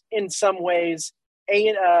mirrors in some ways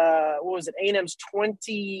A&M's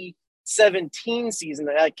 2017 season,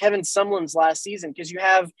 Kevin Sumlin's last season, because you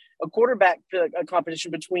have a quarterback competition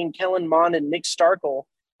between Kellen Mond and Nick Starkel.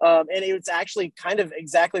 And it's actually kind of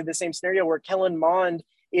exactly the same scenario where Kellen Mond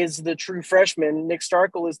is the true freshman, Nick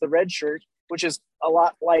Starkel is the redshirt, which is a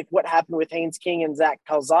lot like what happened with Haynes King and Zach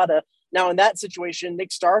Calzada. Now, in that situation,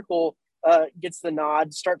 Nick Starkel gets the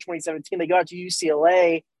nod, start 2017. They go out to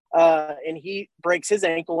UCLA, and he breaks his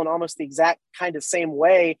ankle in almost the exact kind of same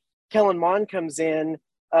way. Kellen Mond comes in,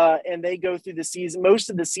 and they go through the season, most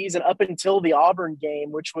of the season up until the Auburn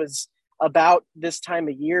game, which was about this time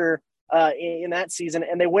of year in that season.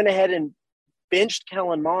 And they went ahead and benched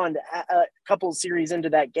Kellen Mond a couple of series into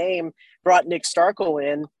that game, brought Nick Starkel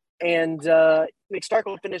in, and Nick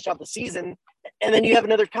Starkel finished out the season. And then you have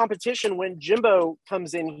another competition when Jimbo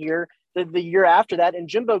comes in here the year after that, and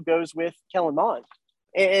Jimbo goes with Kellen Mond.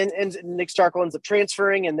 And Nick Starkel ends up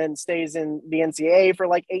transferring and then stays in the NCAA for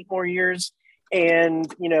like 8 more years. And,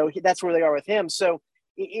 that's where they are with him. So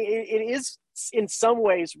it is in some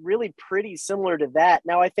ways really pretty similar to that.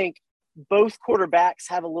 Now, I think both quarterbacks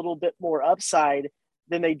have a little bit more upside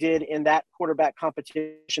than they did in that quarterback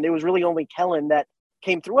competition. It was really only Kellen that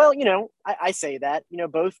came through. Well, I say that,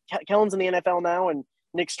 both Kellen's in the NFL now, and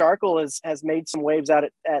Nick Starkel has made some waves out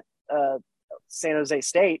at San Jose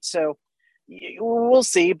State. So we'll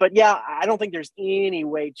see. But yeah, I don't think there's any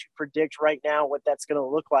way to predict right now what that's going to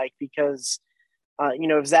look like, because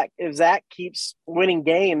if Zach keeps winning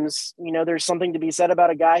games, there's something to be said about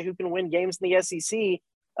a guy who can win games in the SEC.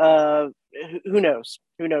 Who knows?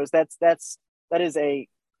 That's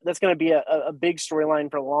going to be a big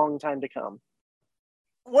storyline for a long time to come.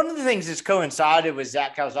 One of the things that's coincided with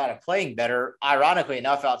Zach Calzada playing better, ironically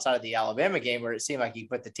enough, outside of the Alabama game, where it seemed like he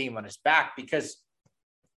put the team on his back, because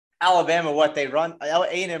Alabama, what they run,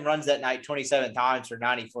 A&M runs that night 27 times for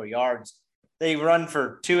 94 yards. They run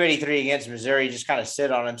for 283 against Missouri, just kind of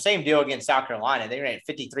sit on them. Same deal against South Carolina. They ran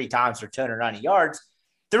 53 times for 290 yards.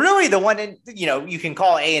 They're really the one, you can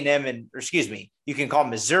call A&M you can call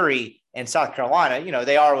Missouri and South Carolina.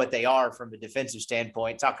 They are what they are from a defensive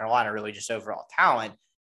standpoint. South Carolina really just overall talent.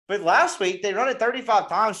 But last week, they run it 35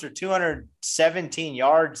 times for 217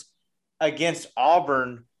 yards against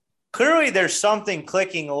Auburn. Clearly, there's something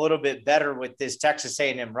clicking a little bit better with this Texas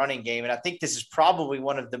A&M running game, and I think this is probably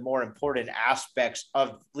one of the more important aspects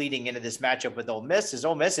of leading into this matchup with Ole Miss, is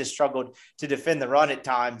Ole Miss has struggled to defend the run at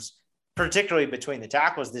times, particularly between the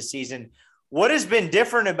tackles this season. What has been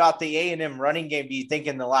different about the A&M running game, do you think,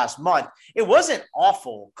 in the last month? It wasn't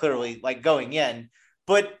awful, clearly, like going in,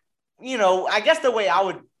 but, I guess the way I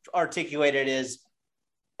would articulate it is,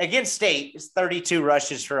 against State, it's 32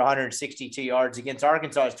 rushes for 162 yards. Against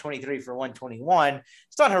Arkansas, it's 23 for 121.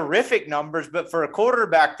 It's not horrific numbers, but for a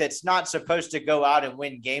quarterback that's not supposed to go out and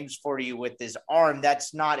win games for you with his arm,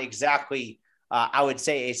 that's not exactly, I would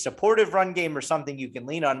say, a supportive run game or something you can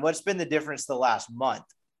lean on. What's been the difference the last month?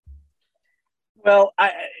 Well,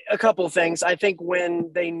 a couple of things. I think when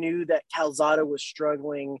they knew that Calzada was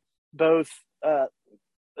struggling, both,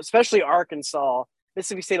 especially Arkansas,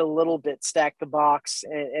 Mississippi State a little bit stacked the box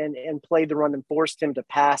and played the run and forced him to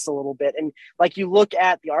pass a little bit. And like you look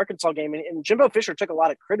at the Arkansas game, and Jimbo Fisher took a lot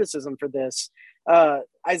of criticism for this.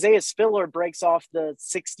 Isaiah Spiller breaks off the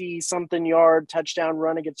 60-something yard touchdown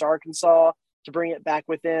run against Arkansas to bring it back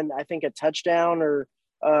within, I think, a touchdown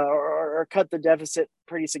or cut the deficit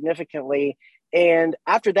pretty significantly. And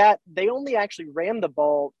after that, they only actually ran the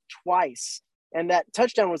ball twice. And that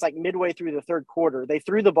touchdown was like midway through the third quarter. They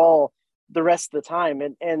threw the ball the rest of the time.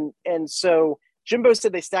 And so Jimbo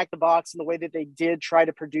said they stacked the box, and the way that they did try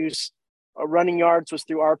to produce running yards was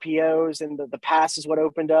through RPOs, and the pass is what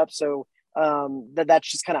opened up. So that's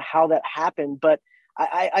just kind of how that happened. But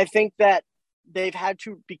I think that they've had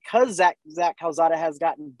to, because Zach Calzada has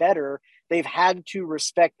gotten better, they've had to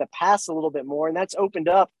respect the pass a little bit more. And that's opened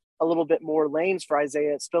up a little bit more lanes for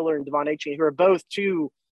Isaiah Spiller and Devon Achane, who are both two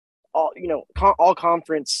all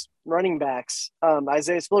conference running backs.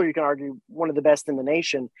 Isaiah Spiller, you can argue, one of the best in the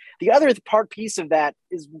nation. The other piece of that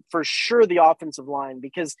is for sure the offensive line,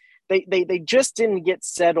 because they just didn't get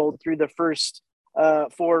settled through the first 4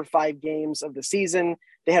 or 5 games of the season.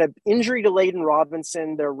 They had an injury to Layden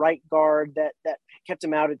Robinson, their right guard, that kept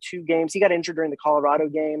him out of 2 games. He got injured during the Colorado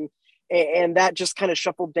game, and that just kind of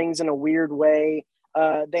shuffled things in a weird way.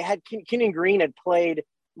 They had Kenyon Green had played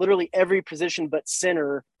literally every position but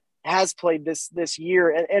center, has played this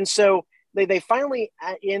year. And so they finally,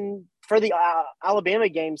 for the Alabama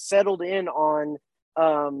game, settled in on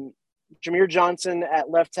Jameer Johnson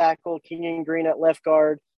at left tackle, Kenyon Green at left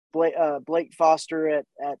guard, Blake Foster at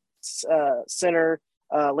center,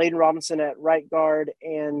 Layden Robinson at right guard,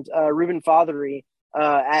 and Reuben Fothery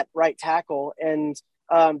at right tackle. And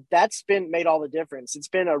that's made all the difference. It's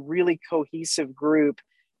been a really cohesive group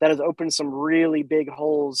that has opened some really big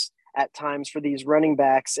holes at times for these running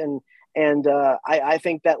backs. And I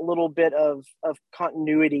think that little bit of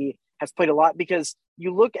continuity has played a lot, because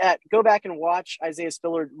go back and watch Isaiah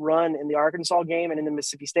Spiller run in the Arkansas game and in the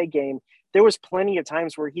Mississippi State game. There was plenty of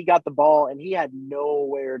times where he got the ball and he had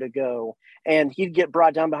nowhere to go, and he'd get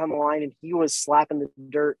brought down behind the line and he was slapping the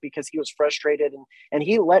dirt because he was frustrated, and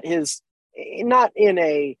he let not in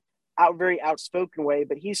a very outspoken way,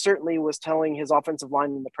 but he certainly was telling his offensive line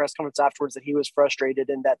in the press conference afterwards that he was frustrated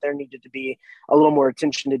and that there needed to be a little more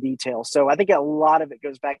attention to detail. So I think a lot of it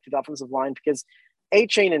goes back to the offensive line, because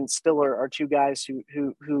Achane and Spiller are 2 guys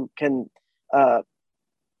who can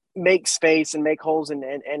make space and make holes and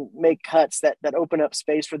make cuts that open up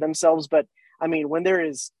space for themselves. But I mean, when there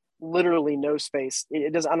is literally no space,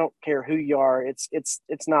 I don't care who you are, it's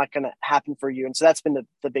not going to happen for you. And so that's been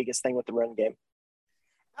the biggest thing with the run game.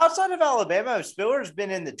 Outside of Alabama, Spiller's been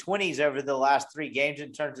in the 20s over the last 3 games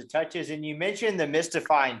in terms of touches. And you mentioned the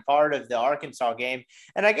mystifying part of the Arkansas game.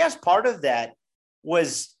 And I guess part of that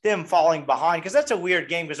was them falling behind, because that's a weird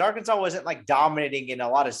game, because Arkansas wasn't like dominating in a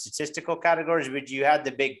lot of statistical categories, but you had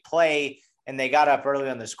the big play and they got up early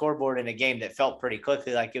on the scoreboard in a game that felt pretty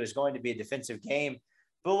quickly like it was going to be a defensive game.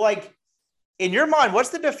 But like, in your mind, what's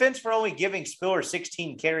the defense for only giving Spiller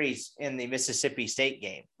 16 carries in the Mississippi State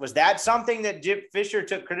game? Was that something that Jim Fisher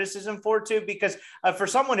took criticism for too? Because for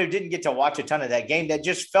someone who didn't get to watch a ton of that game, that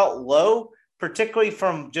just felt low, particularly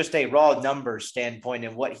from just a raw numbers standpoint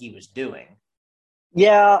and what he was doing.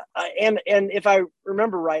 Yeah, and if I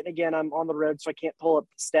remember right, again, I'm on the road, so I can't pull up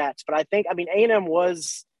the stats, but I think, A&M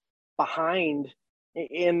was behind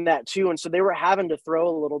in that too. And so they were having to throw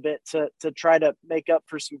a little bit to try to make up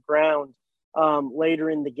for some ground later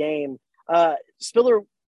in the game. Spiller,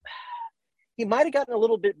 he might have gotten a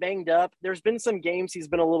little bit banged up. There's been some games he's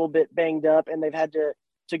been a little bit banged up, and they've had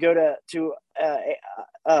to go to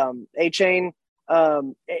Achane.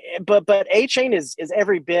 But Achane is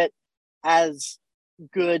every bit as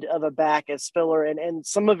good of a back as Spiller, and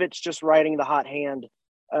some of it's just riding the hot hand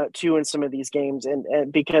too in some of these games,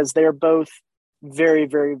 and because they're both very,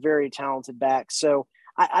 very, very talented backs. So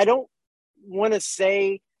I don't want to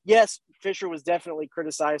say, yes, Fisher was definitely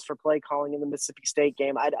criticized for play calling in the Mississippi State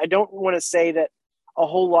game. I don't want to say that a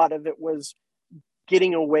whole lot of it was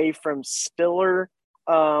getting away from Spiller,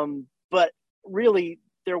 but really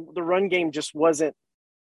the run game just wasn't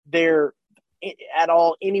there at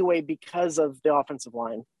all anyway because of the offensive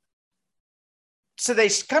line. So they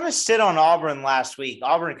kind of sit on Auburn last week.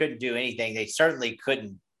 Auburn couldn't do anything. They certainly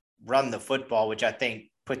couldn't run the football, which I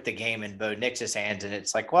think put the game in Bo Nix's hands. And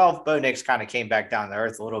it's like, well, Bo Nix kind of came back down to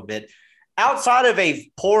earth a little bit. Outside of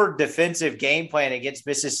a poor defensive game plan against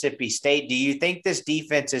Mississippi State, do you think this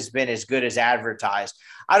defense has been as good as advertised?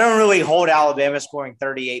 I don't really hold Alabama scoring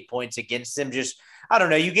 38 points against them. Just, I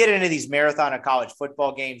don't know. You get into these marathon of college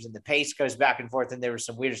football games and the pace goes back and forth, and there was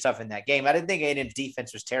some weird stuff in that game. I didn't think A&M's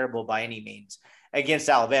defense was terrible by any means against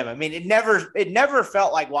Alabama. I mean, it never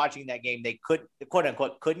felt like watching that game they could, quote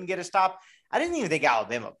unquote, couldn't get a stop. I didn't even think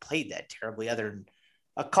Alabama played that terribly other than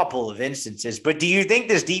a couple of instances. But do you think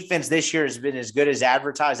this defense this year has been as good as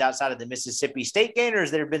advertised outside of the Mississippi State game, or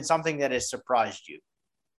has there been something that has surprised you?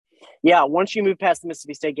 Yeah, once you move past the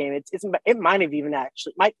Mississippi State game, it might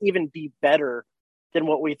even be better than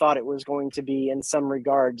what we thought it was going to be in some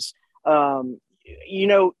regards.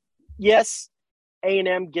 Yes,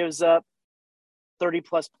 A&M gives up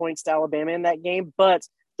 30-plus points to Alabama in that game, but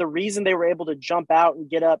the reason they were able to jump out and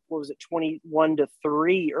get up,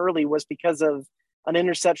 21-3 early, was because of an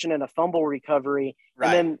interception and a fumble recovery.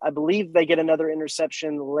 Right. And then I believe they get another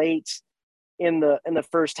interception late in the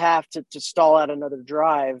first half to stall out another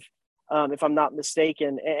drive, if I'm not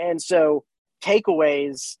mistaken. And so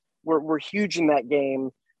takeaways were huge in that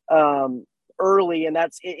game early. And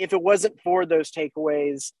that's, if it wasn't for those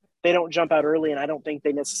takeaways, they don't jump out early, and I don't think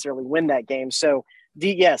they necessarily win that game. So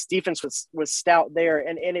defense was stout there,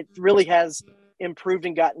 and it really has improved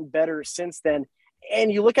and gotten better since then.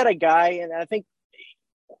 And you look at a guy, and I think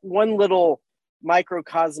one little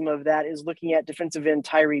microcosm of that is looking at defensive end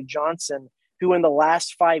Tyree Johnson, who in the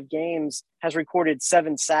last 5 games has recorded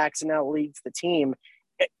 7 sacks and now leads the team.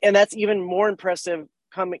 And that's even more impressive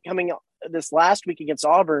coming this last week against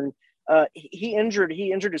Auburn. He injured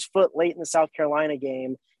his foot late in the South Carolina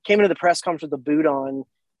game, came into the press conference with a boot on,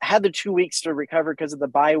 had the 2 weeks to recover because of the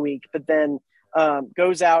bye week, but then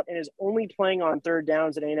goes out and is only playing on third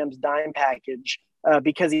downs at A&M's dime package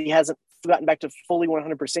because he hasn't gotten back to fully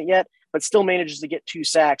 100% yet, but still manages to get 2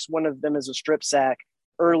 sacks. One of them is a strip sack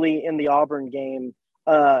early in the Auburn game,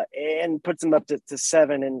 and puts him up to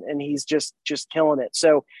 7, and he's just killing it.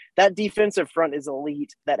 So that defensive front is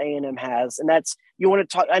elite that A&M has. And that's, you want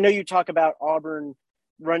to talk, I know you talk about Auburn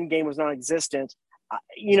run game was non-existent.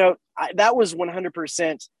 That was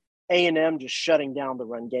 100% A&M just shutting down the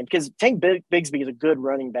run game, because Tank Bigsby is a good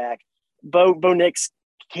running back. Bo Nix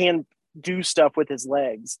can do stuff with his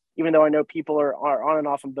legs, even though I know people are on and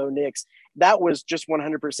off on Bo Nix. That was just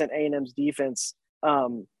 100% A&M's defense,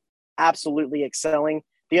 absolutely excelling.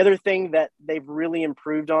 The other thing that they've really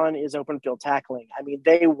improved on is open field tackling. I mean,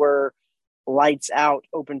 they were lights out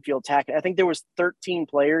open field tackling. I think there was 13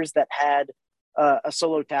 players that had a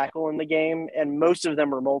solo tackle in the game, and most of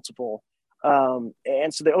them were multiple.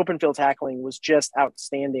 And so the open field tackling was just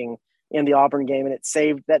outstanding in the Auburn game, and it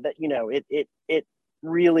saved that it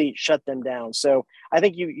really shut them down. So I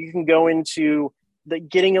think you can go into the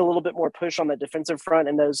getting a little bit more push on the defensive front,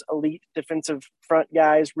 and those elite defensive front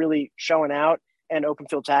guys really showing out, and open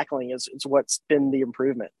field tackling is what's been the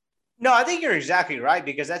improvement. No, I think you're exactly right,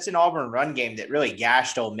 because that's an Auburn run game that really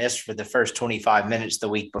gashed Ole Miss for the first 25 minutes the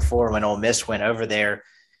week before when Ole Miss went over there.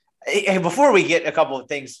 Hey, before we get a couple of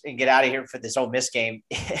things and get out of here for this Ole Miss game,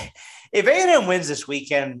 if A&M wins this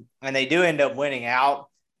weekend and they do end up winning out,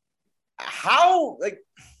 I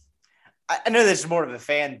know this is more of a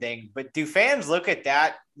fan thing, but do fans look at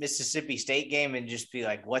that Mississippi State game and just be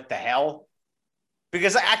like, what the hell?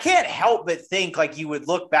 Because I can't help but think, like, you would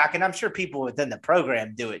look back, and I'm sure people within the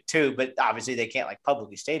program do it too, but obviously they can't like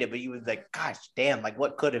publicly state it, but you would like, gosh damn, like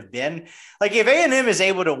what could have been? Like if A&M is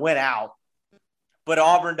able to win out, but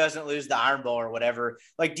Auburn doesn't lose the Iron Bowl or whatever,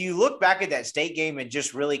 like, do you look back at that state game and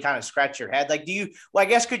just really kind of scratch your head? Like, I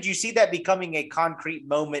guess, could you see that becoming a concrete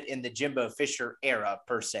moment in the Jimbo Fisher era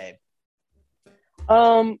per se?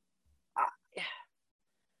 Um,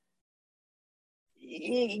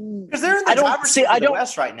 Because they're in the driver's seat of the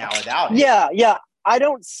West right now without it. Yeah. I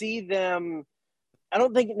don't see them. I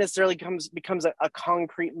don't think it necessarily becomes a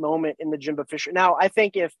concrete moment in the Jimbo Fisher. Now, I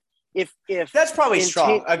think if that's probably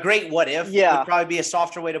strong. A great what if would probably be a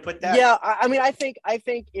softer way to put that. Yeah, I mean, I think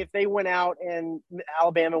if they went out and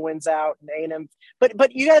Alabama wins out and A&M,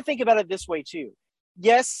 but you got to think about it this way too.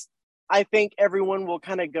 Yes, I think everyone will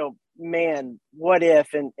kind of go, man, what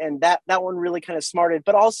if, and that one really kind of smarted.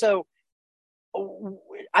 But also,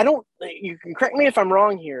 I don't. You can correct me if I'm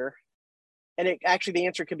wrong here. And actually, the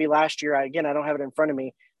answer could be last year. Again, I don't have it in front of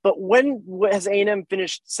me. But when has A&M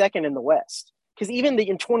finished second in the West? Because even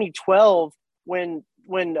in 2012, when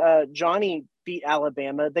Johnny beat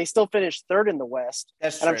Alabama, they still finished third in the West.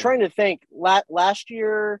 That's true. And I'm trying to think. Last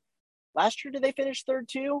year, did they finish third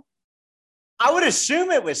too? I would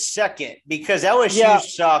assume it was second because LSU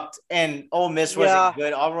sucked and Ole Miss wasn't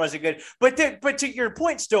good. Auburn wasn't good. But to your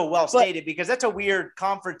point, still well stated, because that's a weird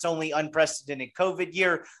conference-only unprecedented COVID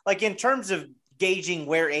year. Like in terms of gauging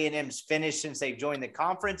where A&M's finished since they've joined the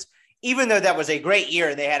conference, even though that was a great year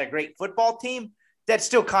and they had a great football team, that's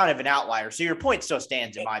still kind of an outlier. So your point still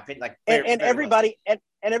stands, in my opinion. Like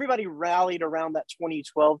everybody rallied around that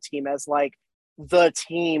 2012 team as like the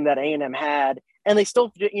team that A&M had. And they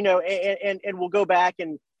still, and we'll go back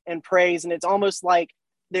and praise. And it's almost like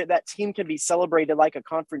that team can be celebrated like a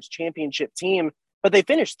conference championship team, but they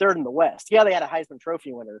finished third in the West. Yeah, they had a Heisman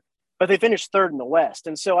Trophy winner, but they finished third in the West.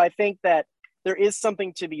 And so I think that there is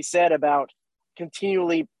something to be said about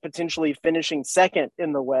continually potentially finishing second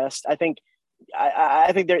in the West. I think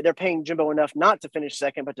they're paying Jimbo enough not to finish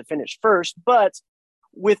second, but to finish first. But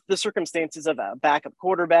with the circumstances of a backup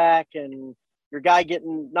quarterback and your guy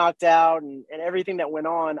getting knocked out and everything that went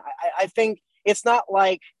on, I think it's not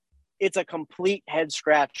like it's a complete head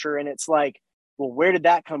scratcher and it's like, well, where did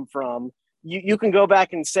that come from? You can go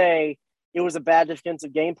back and say it was a bad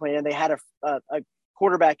defensive game plan and they had a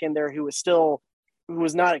quarterback in there who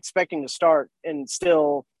was not expecting to start and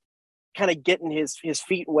still kind of getting his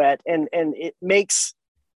feet wet. And it makes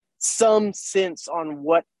some sense on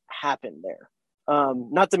what happened there.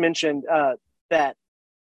 Not to mention that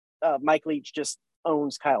Mike Leach just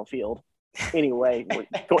owns Kyle Field anyway.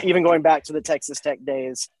 Even going back to the Texas Tech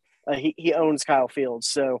days, he owns Kyle Field.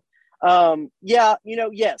 So,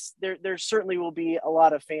 yes, there certainly will be a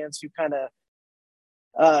lot of fans who kind of,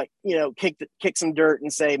 kick some dirt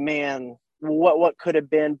and say, man, what could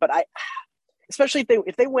have been. But especially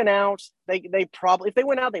if they went out, they probably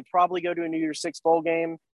go to a New Year's Six bowl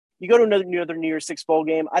game. You go to another New Year's Six bowl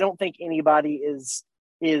game. I don't think anybody is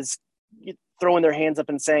throwing their hands up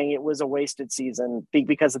and saying it was a wasted season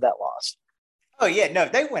because of that loss. Oh yeah, no,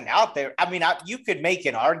 if they went out there, I mean, you could make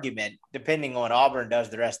an argument depending on what Auburn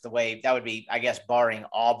does the rest of the way. That would be, I guess, barring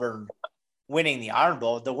Auburn winning the Iron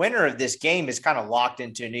Bowl. The winner of this game is kind of locked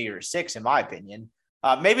into New Year's Six, in my opinion.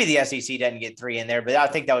 Maybe the SEC doesn't get 3 in there, but I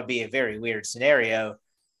think that would be a very weird scenario.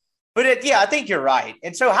 But I think you're right.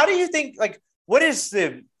 And so how do you think, like, what is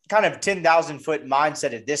the kind of 10,000-foot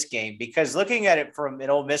mindset of this game? Because looking at it from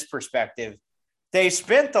an Ole Miss perspective, they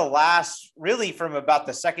spent the last, really from about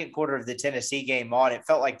the second quarter of the Tennessee game on, it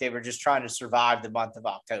felt like they were just trying to survive the month of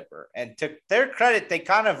October. And to their credit, they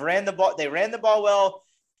kind of ran the ball. They ran the ball well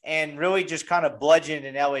and really just kind of bludgeoned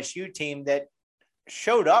an LSU team that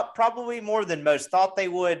showed up probably more than most thought they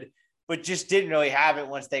would, but just didn't really have it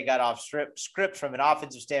once they got off script from an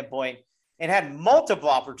offensive standpoint and had multiple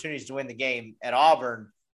opportunities to win the game at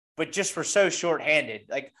Auburn, but just were so shorthanded.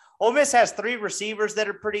 Like, Ole Miss has 3 receivers that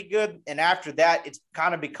are pretty good, and after that, it's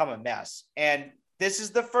kind of become a mess. And this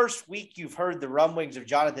is the first week you've heard the rumblings of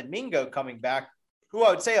Jonathan Mingo coming back, who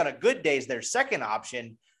I would say on a good day is their second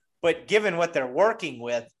option, but given what they're working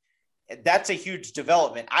with, that's a huge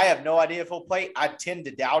development. I have no idea if he'll play. I tend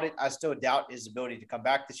to doubt it. I still doubt his ability to come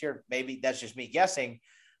back this year. Maybe that's just me guessing.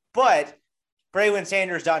 But Braylon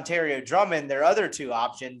Sanders, Dontario Drummond, their other 2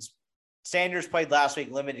 options. Sanders played last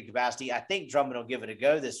week, limited capacity. I think Drummond will give it a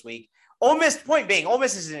go this week. Ole Miss, point being, Ole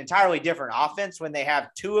Miss is an entirely different offense when they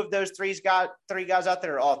have 2 of those 3 guys out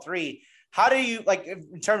there, or all 3. How do you, like,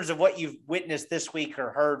 in terms of what you've witnessed this week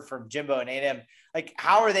or heard from Jimbo and A&M, like,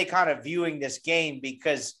 how are they kind of viewing this game?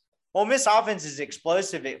 Because Ole Miss offense is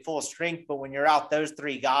explosive at full strength, but when you're out those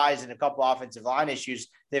 3 guys and a couple offensive line issues,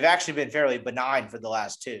 they've actually been fairly benign for the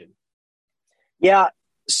last 2. Yeah,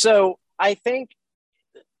 so I think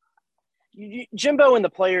Jimbo and the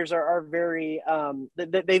players are very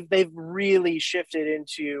they've really shifted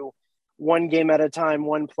into one game at a time,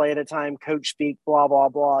 one play at a time, coach speak, blah, blah,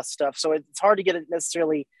 blah stuff. So it's hard to get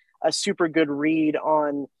necessarily a super good read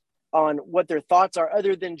on what their thoughts are,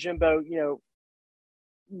 other than Jimbo,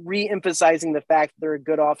 re-emphasizing the fact that they're a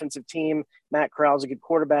good offensive team. Matt Corral's a good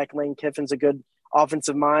quarterback. Lane Kiffin's a good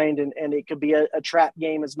offensive mind, and it could be a trap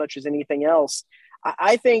game as much as anything else.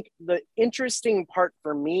 I think the interesting part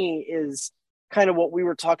for me is kind of what we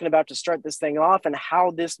were talking about to start this thing off, and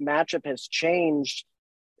how this matchup has changed.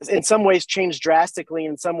 In some ways changed drastically,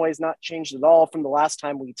 in some ways not changed at all from the last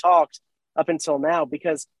time we talked up until now.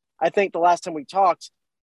 Because I think the last time we talked,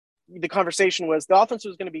 the conversation was the offense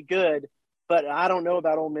was going to be good, but I don't know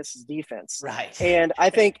about Ole Miss's defense. Right. And I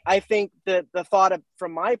think that the thought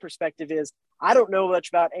from my perspective is, I don't know much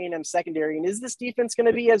about A&M secondary, and is this defense going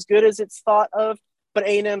to be as good as it's thought of? But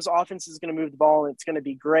A&M's offense is going to move the ball, and it's going to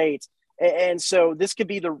be great. And so this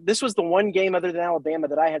was the one game other than Alabama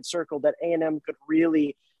that I had circled that A&M could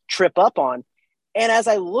really trip up on. And as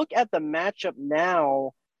I look at the matchup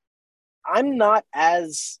now, I'm not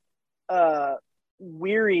as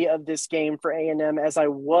weary of this game for A&M as I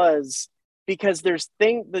was, because there's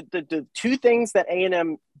the two things that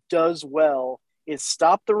A&M does well is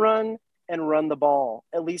stop the run and run the ball,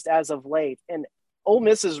 at least as of late. And Ole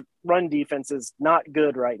Miss's run defense is not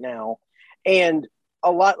good right now. And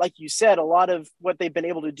a lot, like you said, a lot of what they've been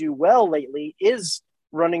able to do well lately is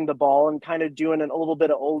running the ball and kind of doing a little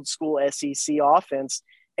bit of old school SEC offense.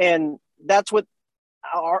 And that's what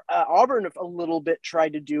Auburn a little bit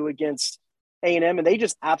tried to do against A&M, and they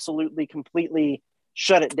just absolutely completely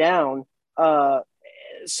shut it down.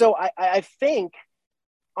 So I think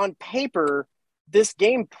on paper, this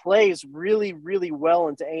game plays really, really well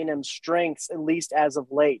into A&M's strengths, at least as of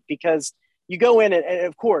late, because you go in and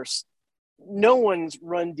of course, no one's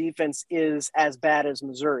run defense is as bad as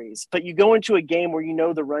Missouri's, but you go into a game where you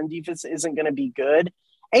know the run defense isn't going to be good.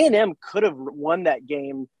 A&M could have won that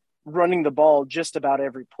game running the ball just about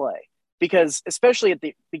every play, because especially at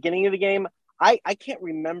the beginning of the game, I can't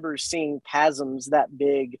remember seeing chasms that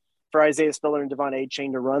big for Isaiah Spiller and Devon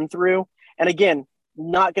Achane to run through. And again,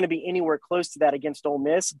 not going to be anywhere close to that against Ole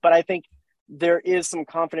Miss, but I think there is some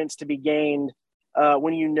confidence to be gained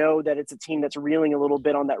when you know that it's a team that's reeling a little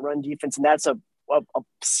bit on that run defense, and that's a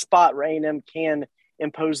spot where A&M can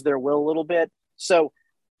impose their will a little bit. So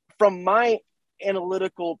from my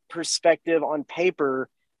analytical perspective on paper,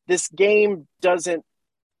 this game doesn't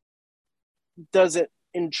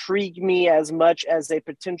intrigue me as much as a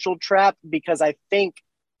potential trap, because I think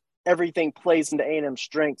everything plays into A&M's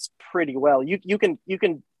strengths pretty well. You can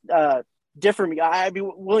differ me. I'd be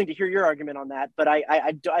willing to hear your argument on that, but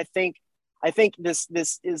I think this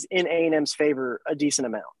is in A&M's favor a decent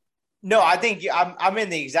amount. No, I think I'm in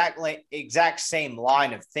the exact same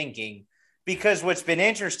line of thinking, because what's been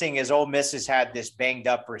interesting is Ole Miss has had this banged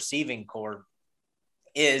up receiving corps.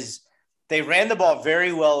 Is they ran the ball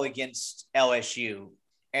very well against LSU,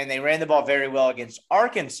 and they ran the ball very well against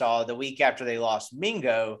Arkansas the week after they lost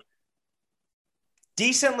Mingo.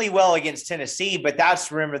 Decently well against Tennessee, but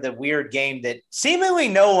that's, remember, the weird game that seemingly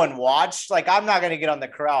no one watched. Like, I'm not going to get on the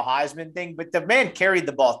Corral Heisman thing, but the man carried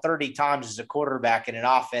the ball 30 times as a quarterback in an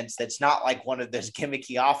offense that's not like one of those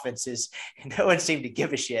gimmicky offenses, and no one seemed to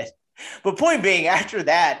give a shit. But point being, after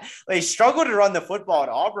that, they struggled to run the football at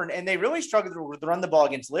Auburn, and they really struggled to run the ball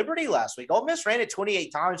against Liberty last week. Ole Miss ran it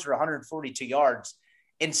 28 times for 142 yards,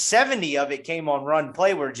 and 70 of it came on run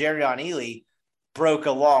play where Jerrion Ealy broke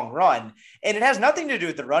a long run. And it has nothing to do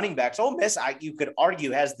with the running backs. Ole Miss, you could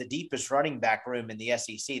argue, has the deepest running back room in the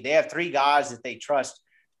SEC. They have three guys that they trust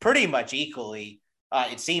pretty much equally,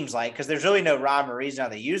 it seems like, because there's really no rhyme or reason how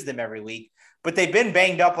they use them every week. But they've been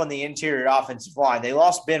banged up on the interior offensive line. They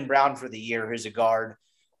lost Ben Brown for the year, who's a guard.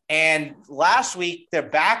 And last week, their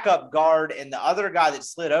backup guard and the other guy that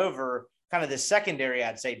slid over, kind of the secondary,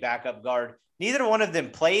 I'd say, backup guard, neither one of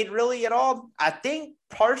them played really at all. I think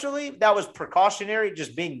partially that was precautionary,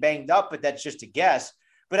 just being banged up, but that's just a guess.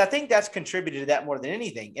 But I think that's contributed to that more than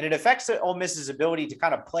anything. And it affects Ole Miss's ability to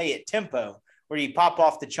kind of play at tempo, where you pop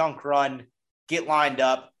off the chunk run, get lined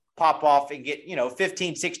up, pop off and get,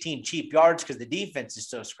 15, 16 cheap yards because the defense is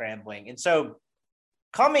so scrambling. And so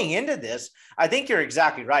coming into this, I think you're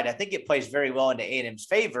exactly right. I think it plays very well into A&M's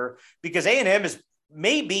favor, because A&M is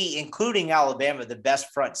maybe, including Alabama, the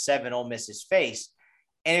best front seven Ole Miss has faced.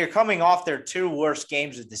 And you're coming off their two worst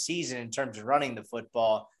games of the season in terms of running the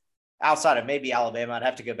football, outside of maybe Alabama. I'd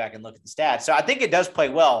have to go back and look at the stats. So I think it does play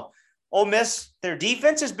well. Ole Miss, their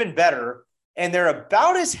defense has been better, and they're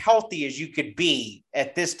about as healthy as you could be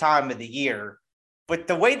at this time of the year. But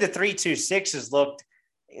the way the 3-2-6 has looked,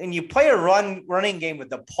 when you play a running game with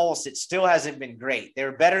the pulse, it still hasn't been great. They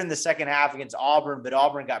were better in the second half against Auburn, but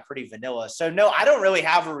Auburn got pretty vanilla. So, no, I don't really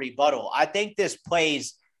have a rebuttal. I think this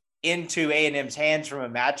plays into A&M's hands from a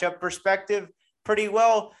matchup perspective pretty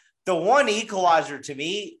well. The one equalizer to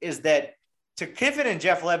me is that to Kiffin and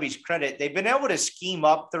Jeff Levy's credit, they've been able to scheme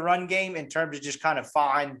up the run game in terms of just kind of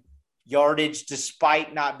find yardage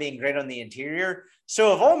despite not being great on the interior.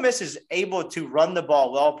 So if Ole Miss is able to run the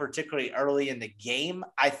ball well, particularly early in the game,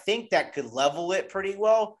 I think that could level it pretty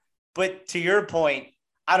well. But to your point,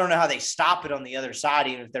 I don't know how they stop it on the other side,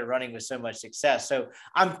 even if they're running with so much success. So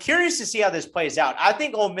I'm curious to see how this plays out. I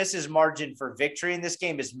think Ole Miss's margin for victory in this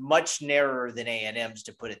game is much narrower than A&M's,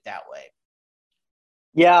 to put it that way.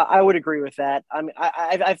 Yeah, I would agree with that. I mean,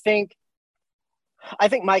 I think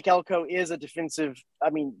Mike Elko is a defensive,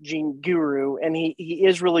 gene guru, and he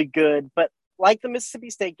is really good. But like the Mississippi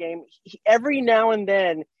State game, every now and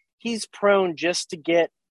then he's prone just to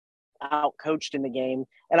get out coached in the game.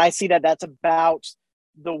 And I see that that's about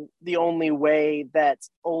the only way that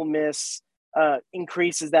Ole Miss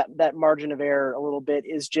increases that margin of error a little bit,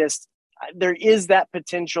 is just there is that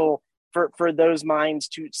potential for those minds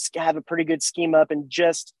to have a pretty good scheme up and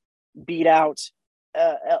just beat out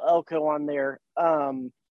Elko on there.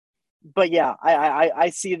 But yeah, I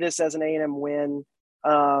see this as an A&M win.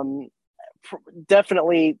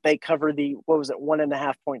 Definitely they cover the,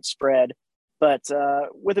 1.5 point spread, but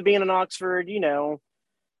with it being in Oxford,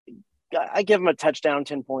 I give them a touchdown,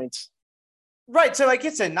 10 points. Right. So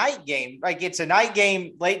it's a night game. It's a night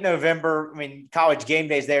game, late November. I mean, college game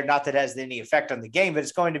days there, not that it has any effect on the game, but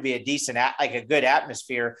it's going to be a decent, a good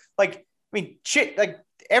atmosphere.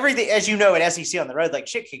 Everything, as you know, at SEC on the road,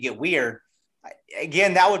 shit could get weird.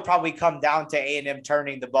 Again, that would probably come down to A&M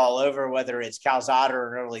turning the ball over, whether it's Calzada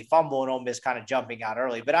or an early fumble and Ole Miss kind of jumping out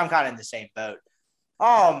early, but I'm kind of in the same boat.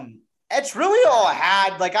 That's really all I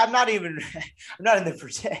had. I'm not in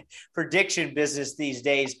the prediction business these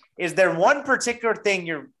days. Is there one particular thing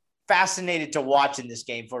you're fascinated to watch in this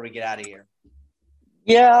game before we get out of here?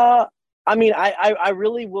 Yeah. I mean, I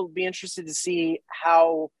really will be interested to see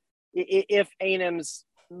if A&M's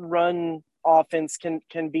run offense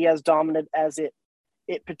can be as dominant as it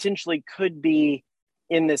potentially could be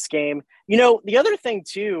in this game. The other thing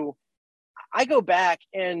too, I go back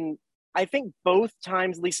and I think both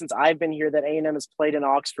times, at least since I've been here, that A&M has played in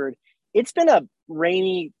Oxford, it's been a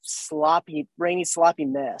rainy, sloppy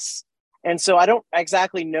mess. And so I don't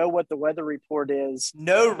exactly know what the weather report is.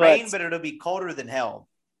 No rain, but it'll be colder than hell.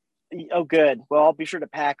 Oh, good. Well, I'll be sure to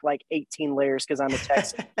pack 18 layers because I'm a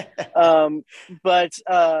Texan.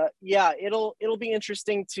 Yeah, it'll be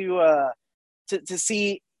interesting to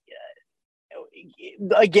see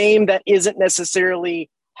a game that isn't necessarily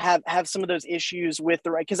have some of those issues with the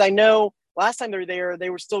right, because I know last time they were there, they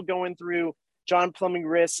were still going through John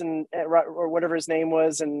Plumingris and or whatever his name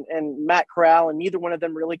was, and Matt Corral, and neither one of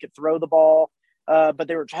them really could throw the ball, but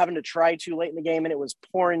they were having to try too late in the game, and it was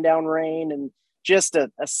pouring down rain, and just a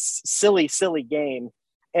silly game.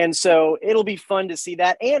 And so it'll be fun to see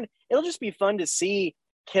that, and it'll just be fun to see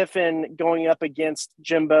Kiffin going up against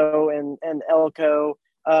Jimbo and Elko,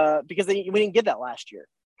 because we didn't get that last year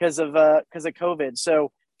because of COVID.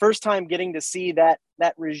 So first time getting to see that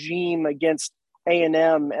regime against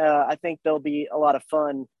A&M, I think there'll be a lot of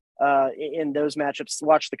fun in those matchups.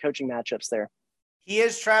 Watch the coaching matchups there. He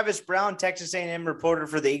is Travis Brown, Texas A&M reporter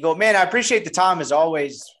for the Eagle. Man, I appreciate the time as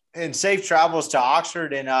always, and safe travels to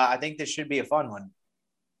Oxford. And I think this should be a fun one.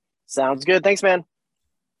 Sounds good. Thanks, man.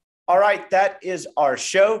 All right. That is our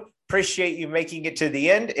show. Appreciate you making it to the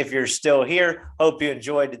end. If you're still here, hope you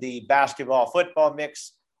enjoyed the basketball football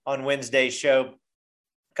mix on Wednesday's show.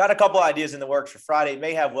 Got a couple ideas in the works for Friday.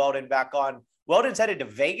 May have Weldon back on. Weldon's headed to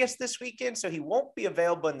Vegas this weekend, so he won't be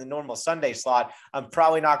available in the normal Sunday slot. I'm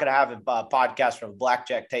probably not going to have a podcast from a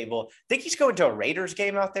blackjack table. I think he's going to a Raiders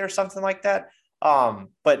game out there, something like that.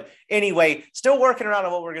 But anyway, still working around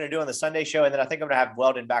on what we're going to do on the Sunday show. And then I think I'm going to have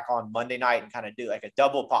Weldon back on Monday night and kind of do a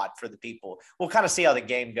double pot for the people. We'll kind of see how the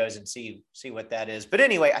game goes and see what that is. But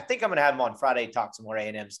anyway, I think I'm going to have him on Friday, talk some more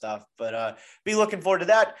A&M stuff, but, be looking forward to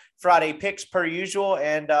that. Friday picks per usual,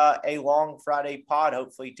 and, a long Friday pod,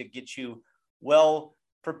 hopefully to get you well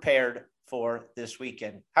prepared for this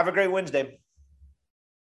weekend. Have a great Wednesday.